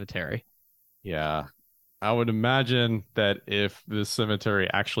neighborhood cemetery. Yeah. I would imagine that if the cemetery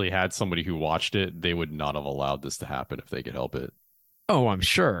actually had somebody who watched it, they would not have allowed this to happen if they could help it. Oh, I'm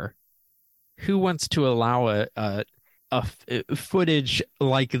sure. who wants to allow footage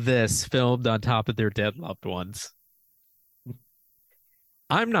like this filmed on top of their dead loved ones?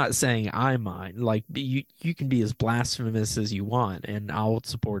 I'm not saying I mind. Like you can be as blasphemous as you want, and I'll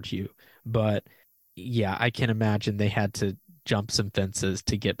support you. But yeah, I can imagine they had to jump some fences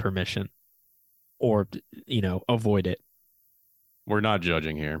to get permission, or avoid it. We're not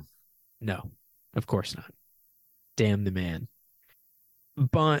judging here. No, of course not. Damn the man.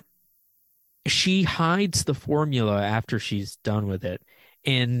 But she hides the formula after she's done with it,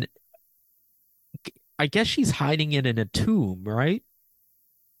 and I guess she's hiding it in a tomb, right?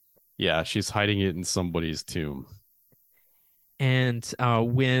 Yeah, she's hiding it in somebody's tomb. And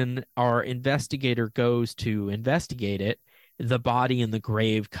when our investigator goes to investigate it, the body in the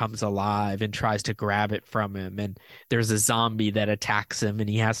grave comes alive and tries to grab it from him. And there's a zombie that attacks him and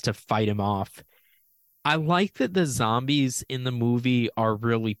he has to fight him off. I like that the zombies in the movie are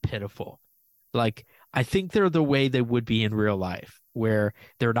really pitiful. Like, I think they're the way they would be in real life, where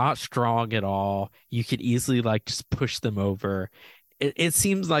they're not strong at all. You could easily, like, just push them over. It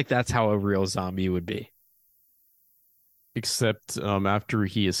seems like that's how a real zombie would be. Except after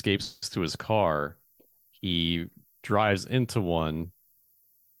he escapes to his car, he drives into one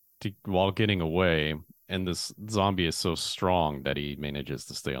while getting away, and this zombie is so strong that he manages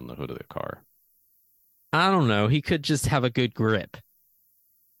to stay on the hood of the car. I don't know. He could just have a good grip.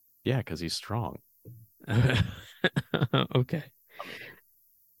 Yeah, because he's strong. Okay. I mean,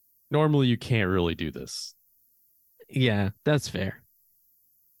 normally you can't really do this. Yeah, that's fair.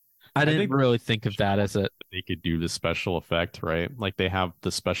 I I didn't think really think of that as a. they could do the special effect, right? Like they have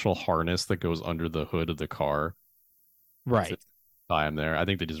the special harness that goes under the hood of the car to Right. tie him there. I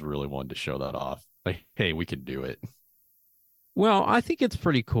think they just really wanted to show that off. Like, hey, we can do it. Well, I think it's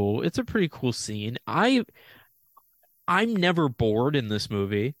pretty cool. It's a pretty cool scene. I'm never bored in this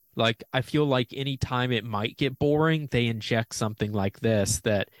movie. Like, I feel like anytime it might get boring, they inject something like this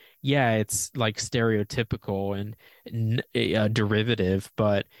that, yeah, it's like stereotypical and derivative,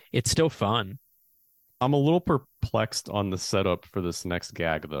 but it's still fun. I'm a little perplexed on the setup for this next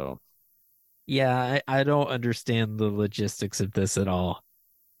gag, though. Yeah, I don't understand the logistics of this at all,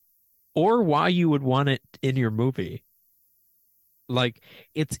 or why you would want it in your movie. Like,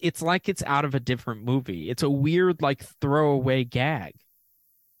 it's like it's out of a different movie. It's a weird, like, throwaway gag.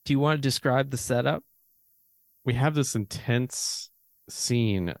 Do you want to describe the setup? We have this intense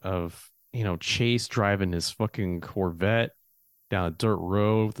scene of, Chase driving his fucking Corvette down a dirt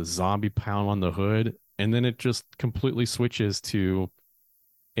road with a zombie pound on the hood. And then it just completely switches to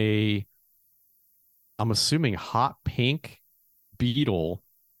a, I'm assuming, hot pink Beetle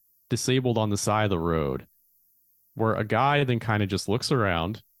disabled on the side of the road, where a guy then kind of just looks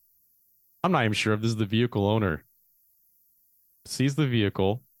around. I'm not even sure if this is the vehicle owner. Sees the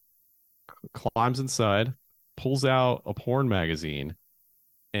vehicle, climbs inside, pulls out a porn magazine,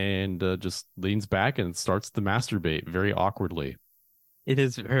 and just leans back and starts to masturbate very awkwardly. It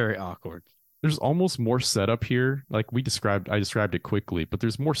is very awkward. There's almost more setup here. Like I described it quickly, but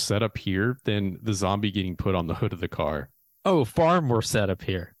there's more setup here than the zombie getting put on the hood of the car. Oh, far more setup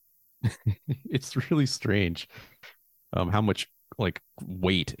here. It's really strange how much like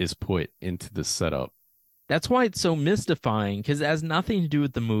weight is put into this setup. That's why it's so mystifying because it has nothing to do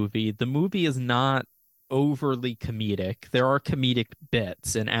with the movie. The movie is not overly comedic. There are comedic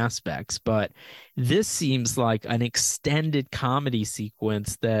bits and aspects, but this seems like an extended comedy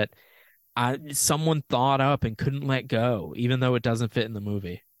sequence that someone thought up and couldn't let go, even though it doesn't fit in the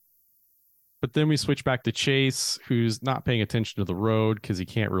movie. But then we switch back to Chase, who's not paying attention to the road because he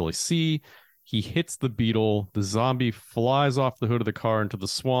can't really see. He hits the beetle. The zombie flies off the hood of the car into the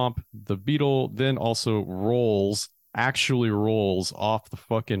swamp. The beetle then also actually rolls off the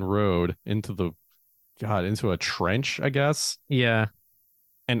fucking road into a trench, I guess. Yeah.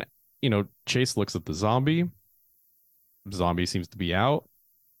 And, Chase looks at the zombie. The zombie seems to be out.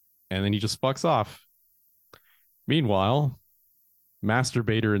 And then he just fucks off. Meanwhile,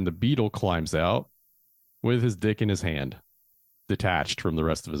 masturbator in the beetle climbs out with his dick in his hand, detached from the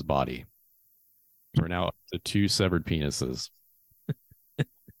rest of his body. We're now up to two severed penises.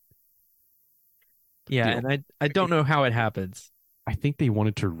 Yeah, and I don't know how it happens. I think they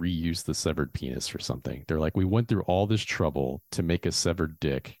wanted to reuse the severed penis for something. They're like, we went through all this trouble to make a severed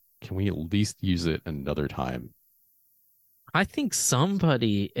dick. Can we at least use it another time? I think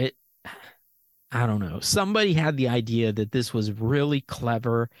I don't know. Somebody had the idea that this was really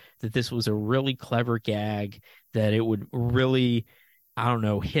clever, that this was a really clever gag, that it would really, I don't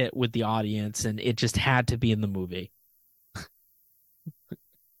know, hit with the audience, and it just had to be in the movie.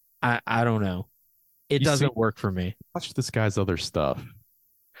 I don't know. It You see, doesn't work for me. watch this guy's other stuff.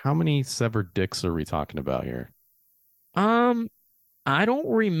 How many severed dicks are we talking about here? Um, I don't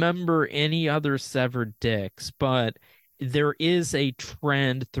remember any other severed dicks, but there is a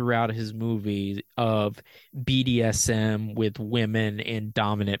trend throughout his movie of BDSM with women in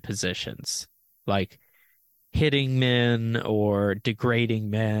dominant positions, like hitting men or degrading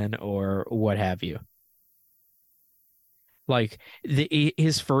men or what have you. Like the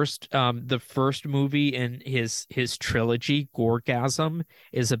first movie in his trilogy, Gorgasm,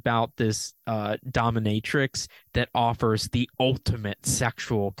 is about this dominatrix that offers the ultimate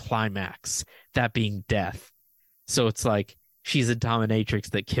sexual climax, that being death. So it's like she's a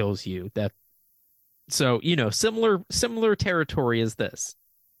dominatrix that kills you. That so similar territory as this.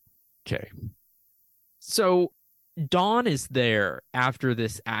 Okay. So Dawn is there after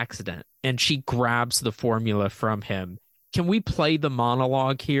this accident and she grabs the formula from him. Can we play the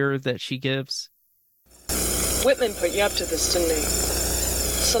monologue here that she gives? Whitman put you up to this, didn't he?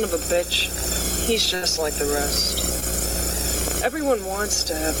 Son of a bitch. He's just like the rest. Everyone wants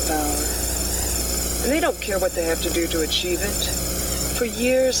to have power. And they don't care what they have to do to achieve it. For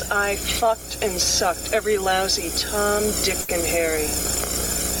years, I fucked and sucked every lousy Tom, Dick, and Harry.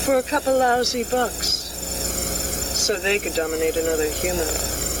 For a couple lousy bucks. So they could dominate another human.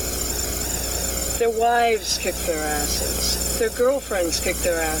 Their wives kicked their asses. Their girlfriends kicked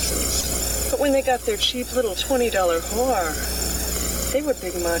their asses. But when they got their cheap little $20 whore, they were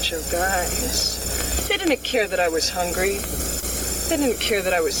big macho guys. They didn't care that I was hungry. They didn't care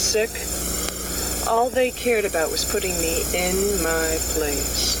that I was sick. All they cared about was putting me in my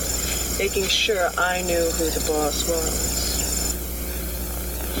place, making sure I knew who the boss was.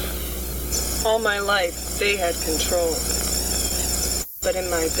 All my life, they had control. But in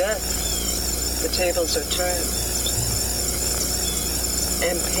my death, the tables are turned.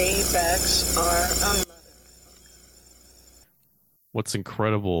 And paybacks are a mother. What's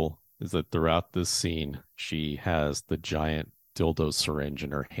incredible is that throughout this scene, she has the giant dildo syringe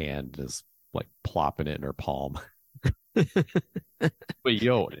in her hand, and is like plopping it in her palm. But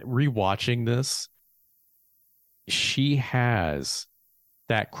yo, rewatching this, she has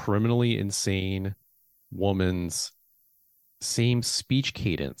that criminally insane woman's same speech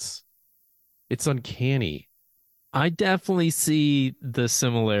cadence. It's uncanny. I definitely see the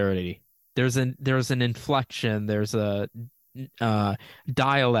similarity. There's an inflection, there's a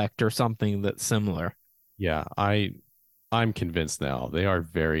dialect or something that's similar. Yeah, I'm convinced now. They are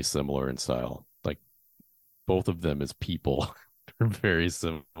very similar in style. Like both of them as people are very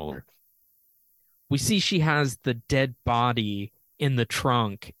similar. We see she has the dead body in the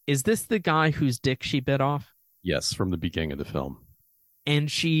trunk. Is this the guy whose dick she bit off? Yes, from the beginning of the film.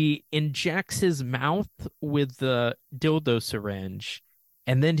 And she injects his mouth with the dildo syringe,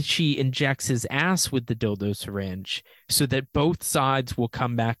 and then she injects his ass with the dildo syringe so that both sides will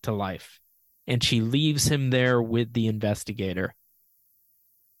come back to life. And she leaves him there with the investigator.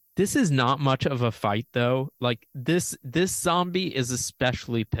 This is not much of a fight though. Like this zombie is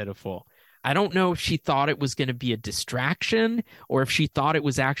especially pitiful. I don't know if she thought it was going to be a distraction or if she thought it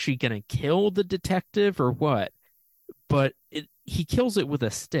was actually going to kill the detective or what. But he kills it with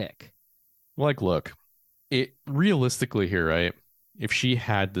a stick. Like, look, it realistically here, right? If she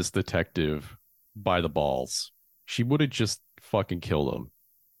had this detective by the balls, she would have just fucking killed him.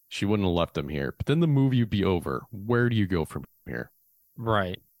 She wouldn't have left him here. But then the movie would be over. Where do you go from here?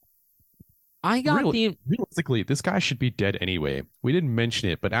 Right. I got the Realistically, this guy should be dead anyway. We didn't mention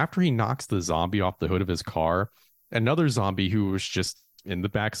it, but after he knocks the zombie off the hood of his car, another zombie who was just in the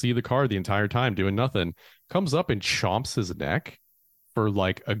backseat of the car the entire time doing nothing comes up and chomps his neck for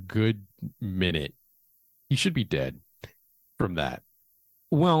like a good minute. He should be dead from that.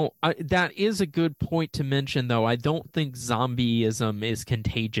 Well, that is a good point to mention, though. I don't think zombieism is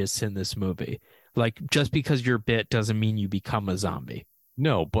contagious in this movie. Like, just because you're bit doesn't mean you become a zombie.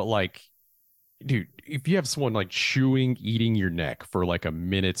 No, but like, dude, if you have someone like chewing, eating your neck for like a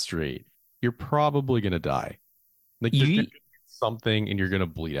minute straight, you're probably gonna die. Like, there's gonna be something, and you're gonna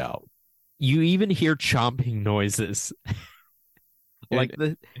bleed out. You even hear chomping noises. Like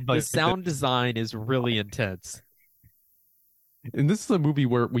the sound design is really intense. And this is a movie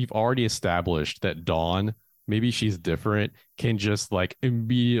where we've already established that Dawn, maybe she's different, can just like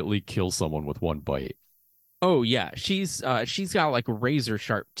immediately kill someone with one bite. Oh yeah, she's got like razor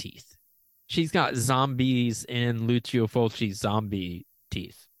sharp teeth. She's got zombies in Lucio Fulci's zombie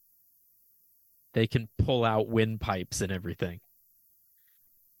teeth. They can pull out windpipes and everything.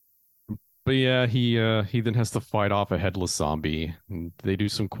 But yeah, he then has to fight off a headless zombie. And they do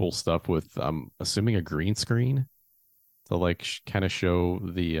some cool stuff with I'm assuming a green screen to like kind of show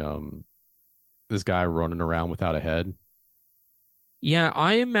the this guy running around without a head. Yeah,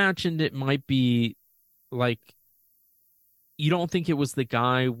 I imagined it might be like you don't think it was the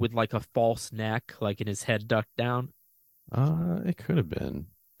guy with like a false neck, like in his head ducked down? It could have been.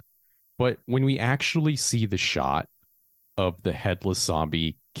 But when we actually see the shot of the headless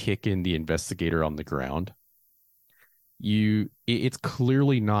zombie kicking the investigator on the ground, it's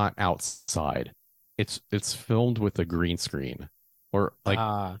clearly not outside. It's filmed with a green screen. Or like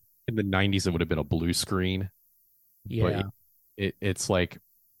Ah, in the 90s it would have been a blue screen, but yeah. it's like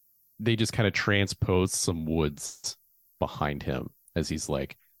they just kind of transposed some woods behind him as he's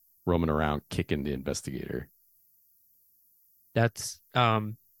like roaming around kicking the investigator. That's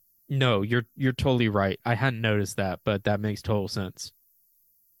no, you're totally right. I hadn't noticed that, but that makes total sense.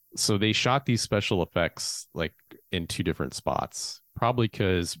 So they shot these special effects like in two different spots, probably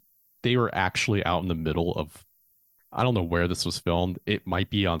because they were actually out in the middle of, I don't know where this was filmed. It might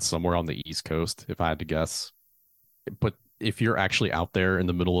be on somewhere on the East Coast, if I had to guess. But if you're actually out there in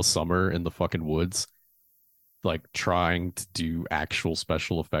the middle of summer in the fucking woods, like trying to do actual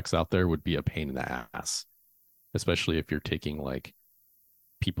special effects out there would be a pain in the ass, especially if you're taking like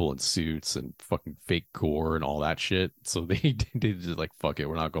people in suits and fucking fake gore and all that shit. So they just like, fuck it,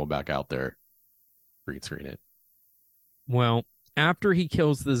 we're not going back out there. Green screen it. Well, after he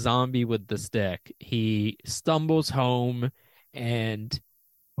kills the zombie with the stick, he stumbles home and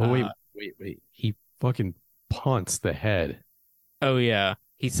Oh wait, uh wait. He fucking punts the head. oh yeah,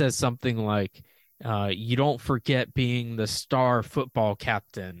 he says something like you don't forget being the star football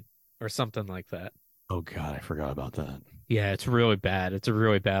captain or something like that. Oh god, I forgot about that. Yeah, it's really bad. It's a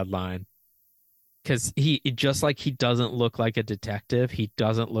really bad line. Because just like he doesn't look like a detective, he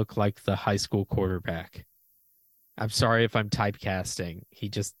doesn't look like the high school quarterback. I'm sorry if I'm typecasting. He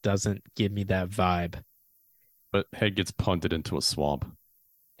just doesn't give me that vibe. But head gets punted into a swamp.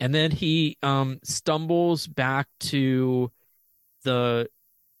 And then he stumbles back the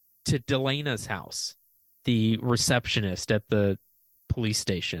to Delena's house, the receptionist at the police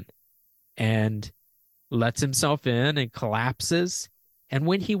station, and lets himself in and collapses. And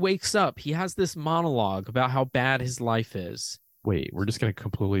when he wakes up, he has this monologue about how bad his life is. Wait, we're just gonna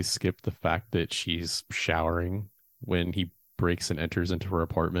completely skip the fact that she's showering when he breaks and enters into her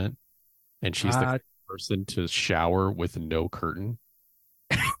apartment, and she's the Uh, person to shower with no curtain.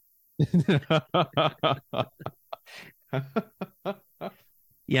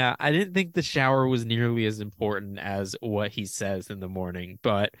 yeah, I didn't think the shower was nearly as important as what he says in the morning,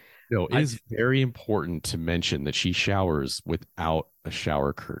 but No, it I is very important to mention that she showers without a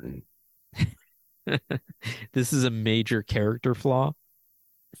shower curtain. this is a major character flaw.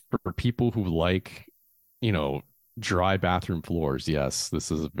 For people who like, you know, dry bathroom floors, yes,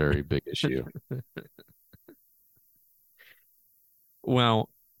 this is a very big issue. Well,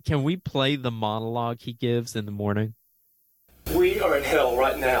 can we play the monologue he gives in the morning? We are in hell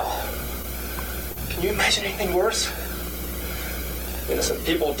right now. Can you imagine anything worse? Innocent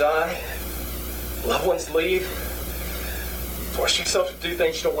people die, loved ones leave, force yourself to do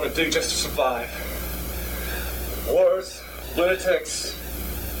things you don't want to do just to survive. Wars, lunatics,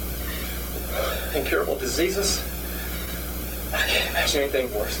 incurable diseases. I can't imagine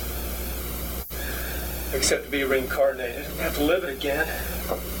anything worse. Except to be reincarnated and have to live it again.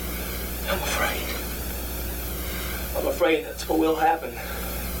 I'm afraid. I'm afraid that's what will happen.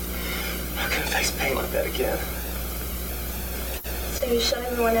 I couldn't face pain like that again. So you shut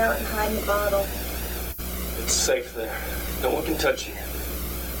everyone out and hide in the bottle. It's safe there. No one can touch you.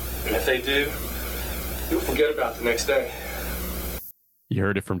 And if they do, you'll forget about it the next day. You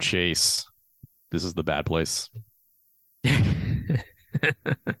heard it from Chase. This is the bad place.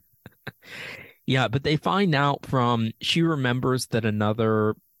 Yeah, but they find out from she remembers that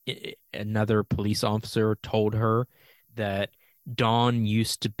another police officer told her that Dawn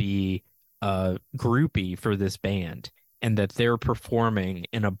used to be a groupie for this band and that they're performing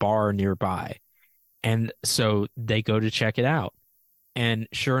in a bar nearby. And so they go to check it out. And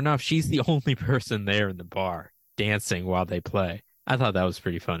sure enough, she's the only person there in the bar dancing while they play. I thought that was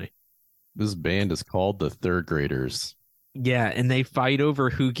pretty funny. This band is called the Third Graders. Yeah, and they fight over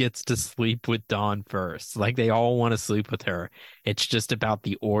who gets to sleep with Dawn first. Like they all want to sleep with her. It's just about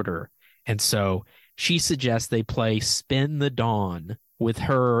the order. And so she suggests they play Spin the Dawn with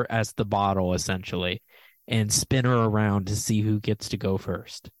her as the bottle, essentially, and spin her around to see who gets to go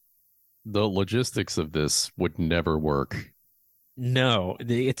first. The logistics of this would never work. No,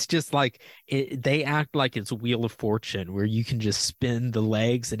 it's just like they act like it's Wheel of Fortune, where you can just spin the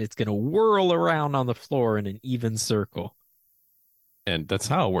legs and it's going to whirl around on the floor in an even circle. And that's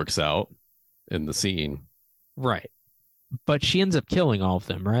how it works out in the scene. Right. But she ends up killing all of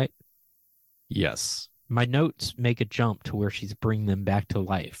them, right? Yes. My notes make a jump to where she's bringing them back to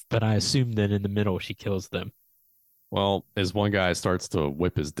life, but I assume that in the middle she kills them. Well, as one guy starts to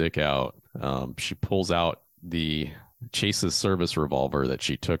whip his dick out, she pulls out the Chase's service revolver that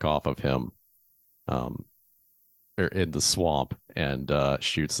she took off of him um, in the swamp and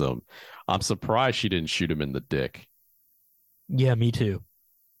shoots him. I'm surprised she didn't shoot him in the dick. Yeah, me too.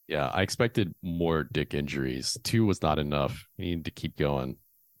 Yeah, I expected more dick injuries. Two was not enough. You need to keep going.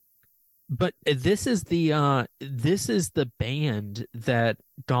 But this is the band that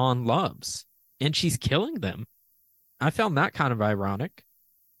Dawn loves, and she's killing them. I found that kind of ironic.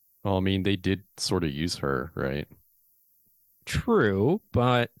 Well, I mean, they did sort of use her, right? True,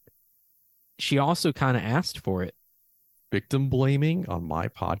 but she also kind of asked for it. Victim blaming on my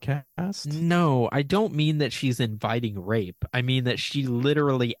podcast? No, I don't mean that she's inviting rape. I mean that she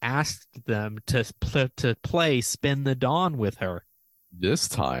literally asked them to play Spin the Dawn with her. This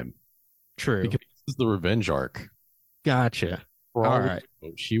time. True. Because this is the revenge arc. Gotcha. For All all we right.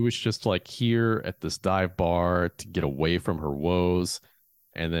 know, she was just like here at this dive bar to get away from her woes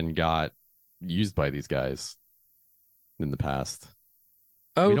and then got used by these guys in the past.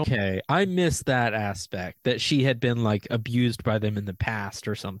 Okay, I missed that aspect that she had been like abused by them in the past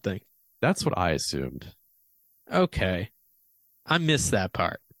or something. That's what I assumed. Okay. I missed that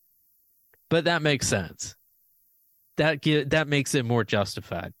part. But that makes sense. That makes it more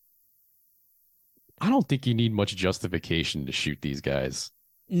justified. I don't think you need much justification to shoot these guys.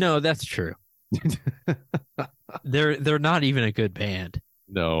 No, that's true. They're not even a good band.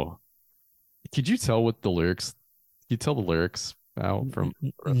 No. Could you tell what the lyrics? Could you tell the lyrics out from?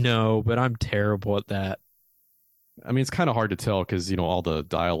 No, but I'm terrible at that. I mean, it's kind of hard to tell because all the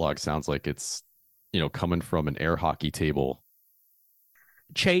dialogue sounds like it's coming from an air hockey table.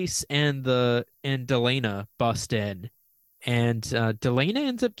 Chase and Delana bust in, and Delana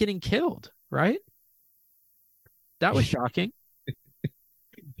ends up getting killed, right? That was shocking.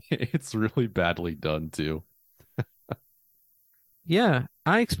 It's really badly done too. Yeah,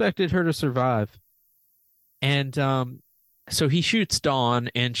 I expected her to survive. And so he shoots Dawn,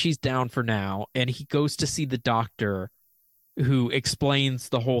 and she's down for now, and he goes to see the doctor who explains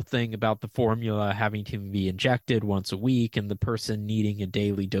the whole thing about the formula having to be injected once a week and the person needing a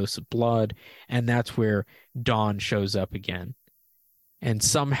daily dose of blood. And that's where Dawn shows up again and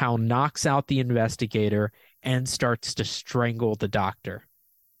somehow knocks out the investigator and starts to strangle the doctor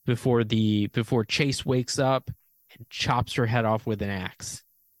before Chase wakes up and chops her head off with an axe.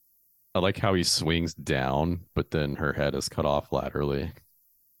 I like how he swings down, but then her head is cut off laterally.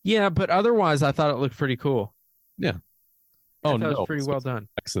 Yeah, but otherwise I thought it looked pretty cool. Yeah. I Oh thought it no, was pretty well done.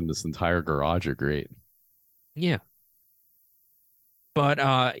 In this entire garage are great. Yeah.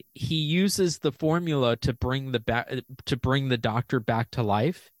 But he uses the formula to bring the doctor back to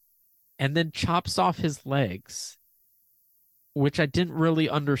life and then chops off his legs, which I didn't really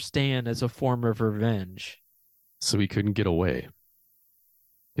understand as a form of revenge. So he couldn't get away.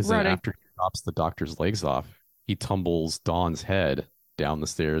 Because then Right. after he chops the doctor's legs off, he tumbles Dawn's head down the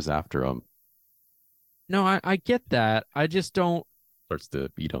stairs after him. No, I get that. I just don't. Starts to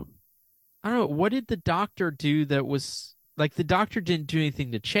beat him. I don't know. What did the doctor do that was like the doctor didn't do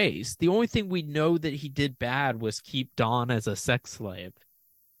anything to Chase? The only thing we know that he did bad was keep Dawn as a sex slave.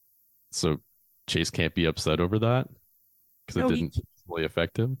 So Chase can't be upset over that because No, it didn't really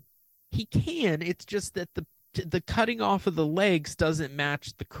affect him. He can. It's just that the cutting off of the legs doesn't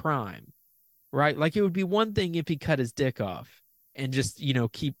match the crime, right? Like it would be one thing if he cut his dick off and just,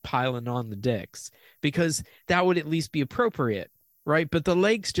 keep piling on the dicks because that would at least be appropriate, right? But the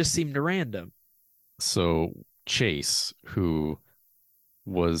legs just seemed random. So Chase, who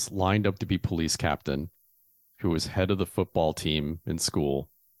was lined up to be police captain, who was head of the football team in school,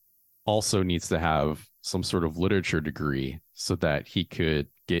 also needs to have some sort of literature degree so that he could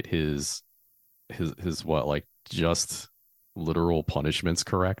get his what, like, just literal punishments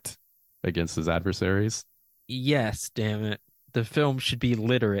correct against his adversaries. Yes, damn it. The film should be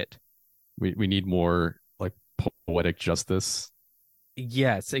literate. We need more like poetic justice.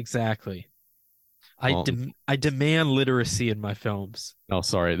 Yes, exactly. Well, I demand literacy in my films. no,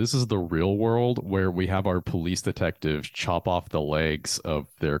 sorry. This is the real world where we have our police detectives chop off the legs of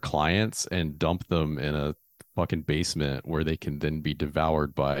their clients and dump them in a fucking basement where they can then be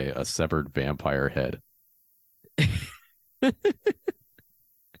devoured by a severed vampire head.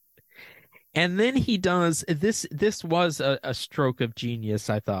 And then he does this. This was a stroke of genius,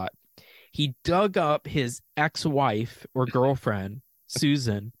 I thought. He dug up his ex-wife or girlfriend,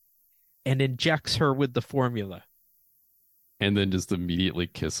 Susan, and injects her with the formula. And then just immediately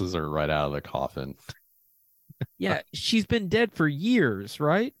kisses her right out of the coffin. Yeah, she's been dead for years,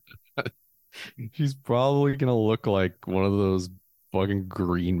 right? She's probably gonna look like one of those fucking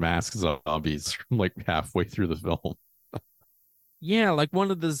green mask zombies from like halfway through the film. Yeah, like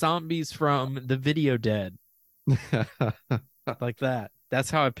one of the zombies from the Video Dead, like that. That's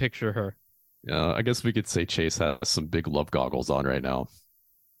how I picture her. Yeah, I guess we could say Chase has some big love goggles on right now.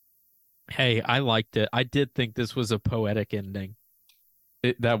 Hey, I liked it. I did think this was a poetic ending.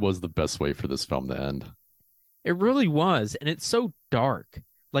 That was the best way for this film to end. It really was, and it's so dark.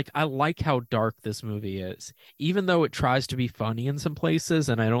 Like I like how dark this movie is. Even though it tries to be funny in some places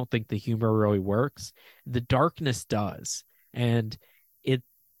and I don't think the humor really works, the darkness does. And it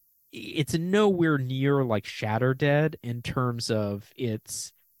it's nowhere near like Shatter Dead in terms of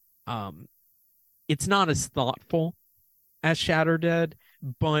um it's not as thoughtful as Shatter Dead,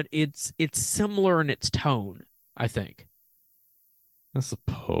 but it's similar in its tone, I think. I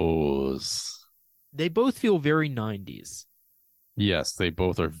suppose. They both feel very 90s. Yes, they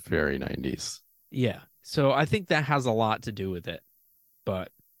both are very 90s. Yeah. So I think that has a lot to do with it. But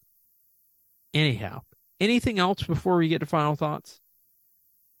anyhow, anything else before we get to final thoughts?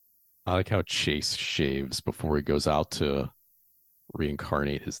 I like how Chase shaves before he goes out to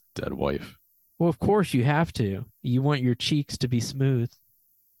reincarnate his dead wife. Well, of course you have to. You want your cheeks to be smooth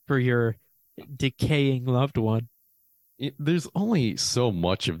for your decaying loved one. There's only so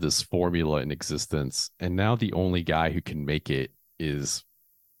much of this formula in existence, and now the only guy who can make it is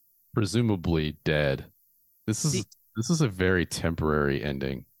presumably dead. This is See, this is a very temporary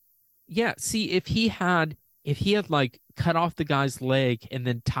ending. yeah, see if he had like cut off the guy's leg and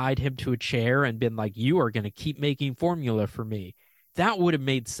then tied him to a chair and been like, "You are going to keep making formula for me." That would have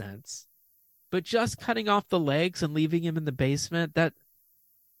made sense. But just cutting off the legs and leaving him in the basement, that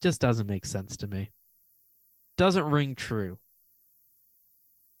just doesn't make sense to me. Doesn't ring true.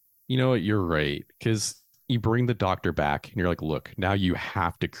 You know what? You're right. Because you bring the doctor back and you're like, look, now you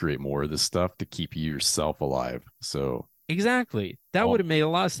have to create more of this stuff to keep you yourself alive. So, Exactly. That would have made a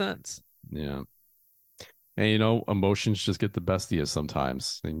lot of sense. yeah. And emotions just get the best of you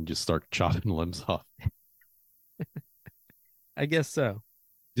sometimes, and you just start chopping limbs off. I guess so.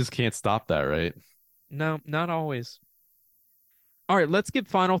 Just can't stop that, right? No, not always. All right, let's get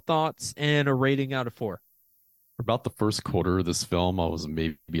final thoughts and a rating out of 4. About the first quarter of this film, I was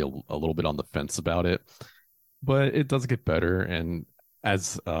maybe a little bit on the fence about it, but it does get better. And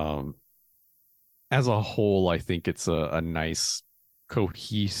as a whole, I think it's a nice,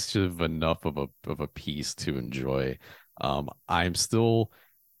 cohesive enough of a piece to enjoy. I'm still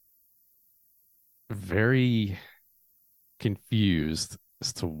very confused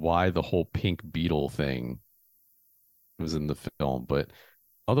as to why the whole pink beetle thing was in the film, but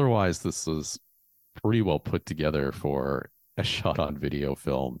otherwise, this was pretty well put together for a shot on video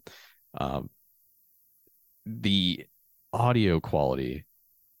film. Um, the audio quality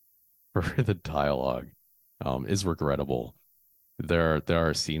for the dialogue is regrettable. There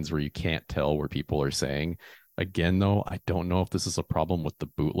are scenes where you can't tell where people are saying. Again, though, I don't know if this is a problem with the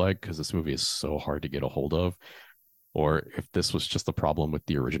bootleg because this movie is so hard to get a hold of, or if this was just a problem with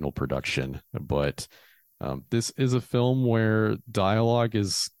the original production. But this is a film where dialogue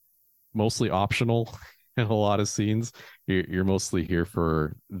is mostly optional in a lot of scenes. You're mostly here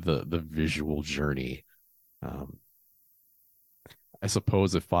for the visual journey. I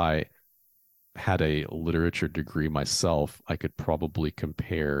suppose if I had a literature degree myself, I could probably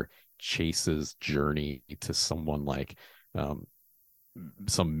compare Chase's journey to someone like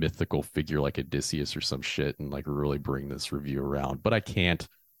some mythical figure like Odysseus or some shit and like really bring this review around. But I can't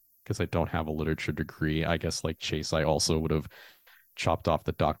because I don't have a literature degree. I guess like Chase, I also would have chopped off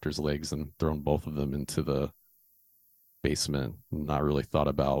the doctor's legs and thrown both of them into the basement. Not really thought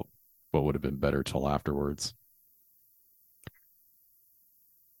about what would have been better till afterwards.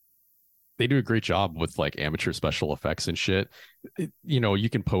 They do a great job with like amateur special effects and shit. You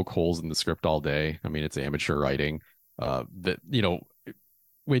can poke holes in the script all day. I mean, it's amateur writing.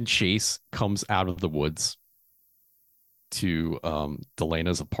 When Chase comes out of the woods to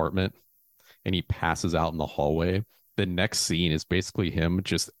Delena's apartment and he passes out in the hallway, the next scene is basically him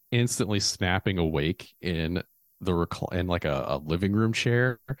just instantly snapping awake in in like a living room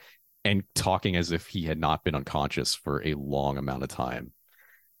chair and talking as if he had not been unconscious for a long amount of time.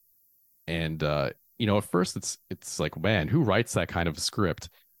 And at first it's like, man, who writes that kind of script?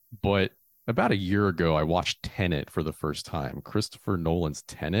 But about a year ago, I watched Tenet for the first time, Christopher Nolan's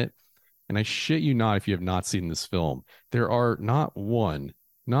Tenet. And I shit you not, if you have not seen this film, there are not one,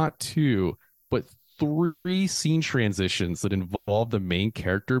 not two, but 3 scene transitions that involve the main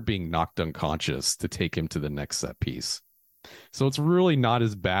character being knocked unconscious to take him to the next set piece. So it's really not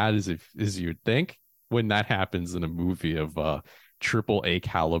as bad as you'd think when that happens in a movie of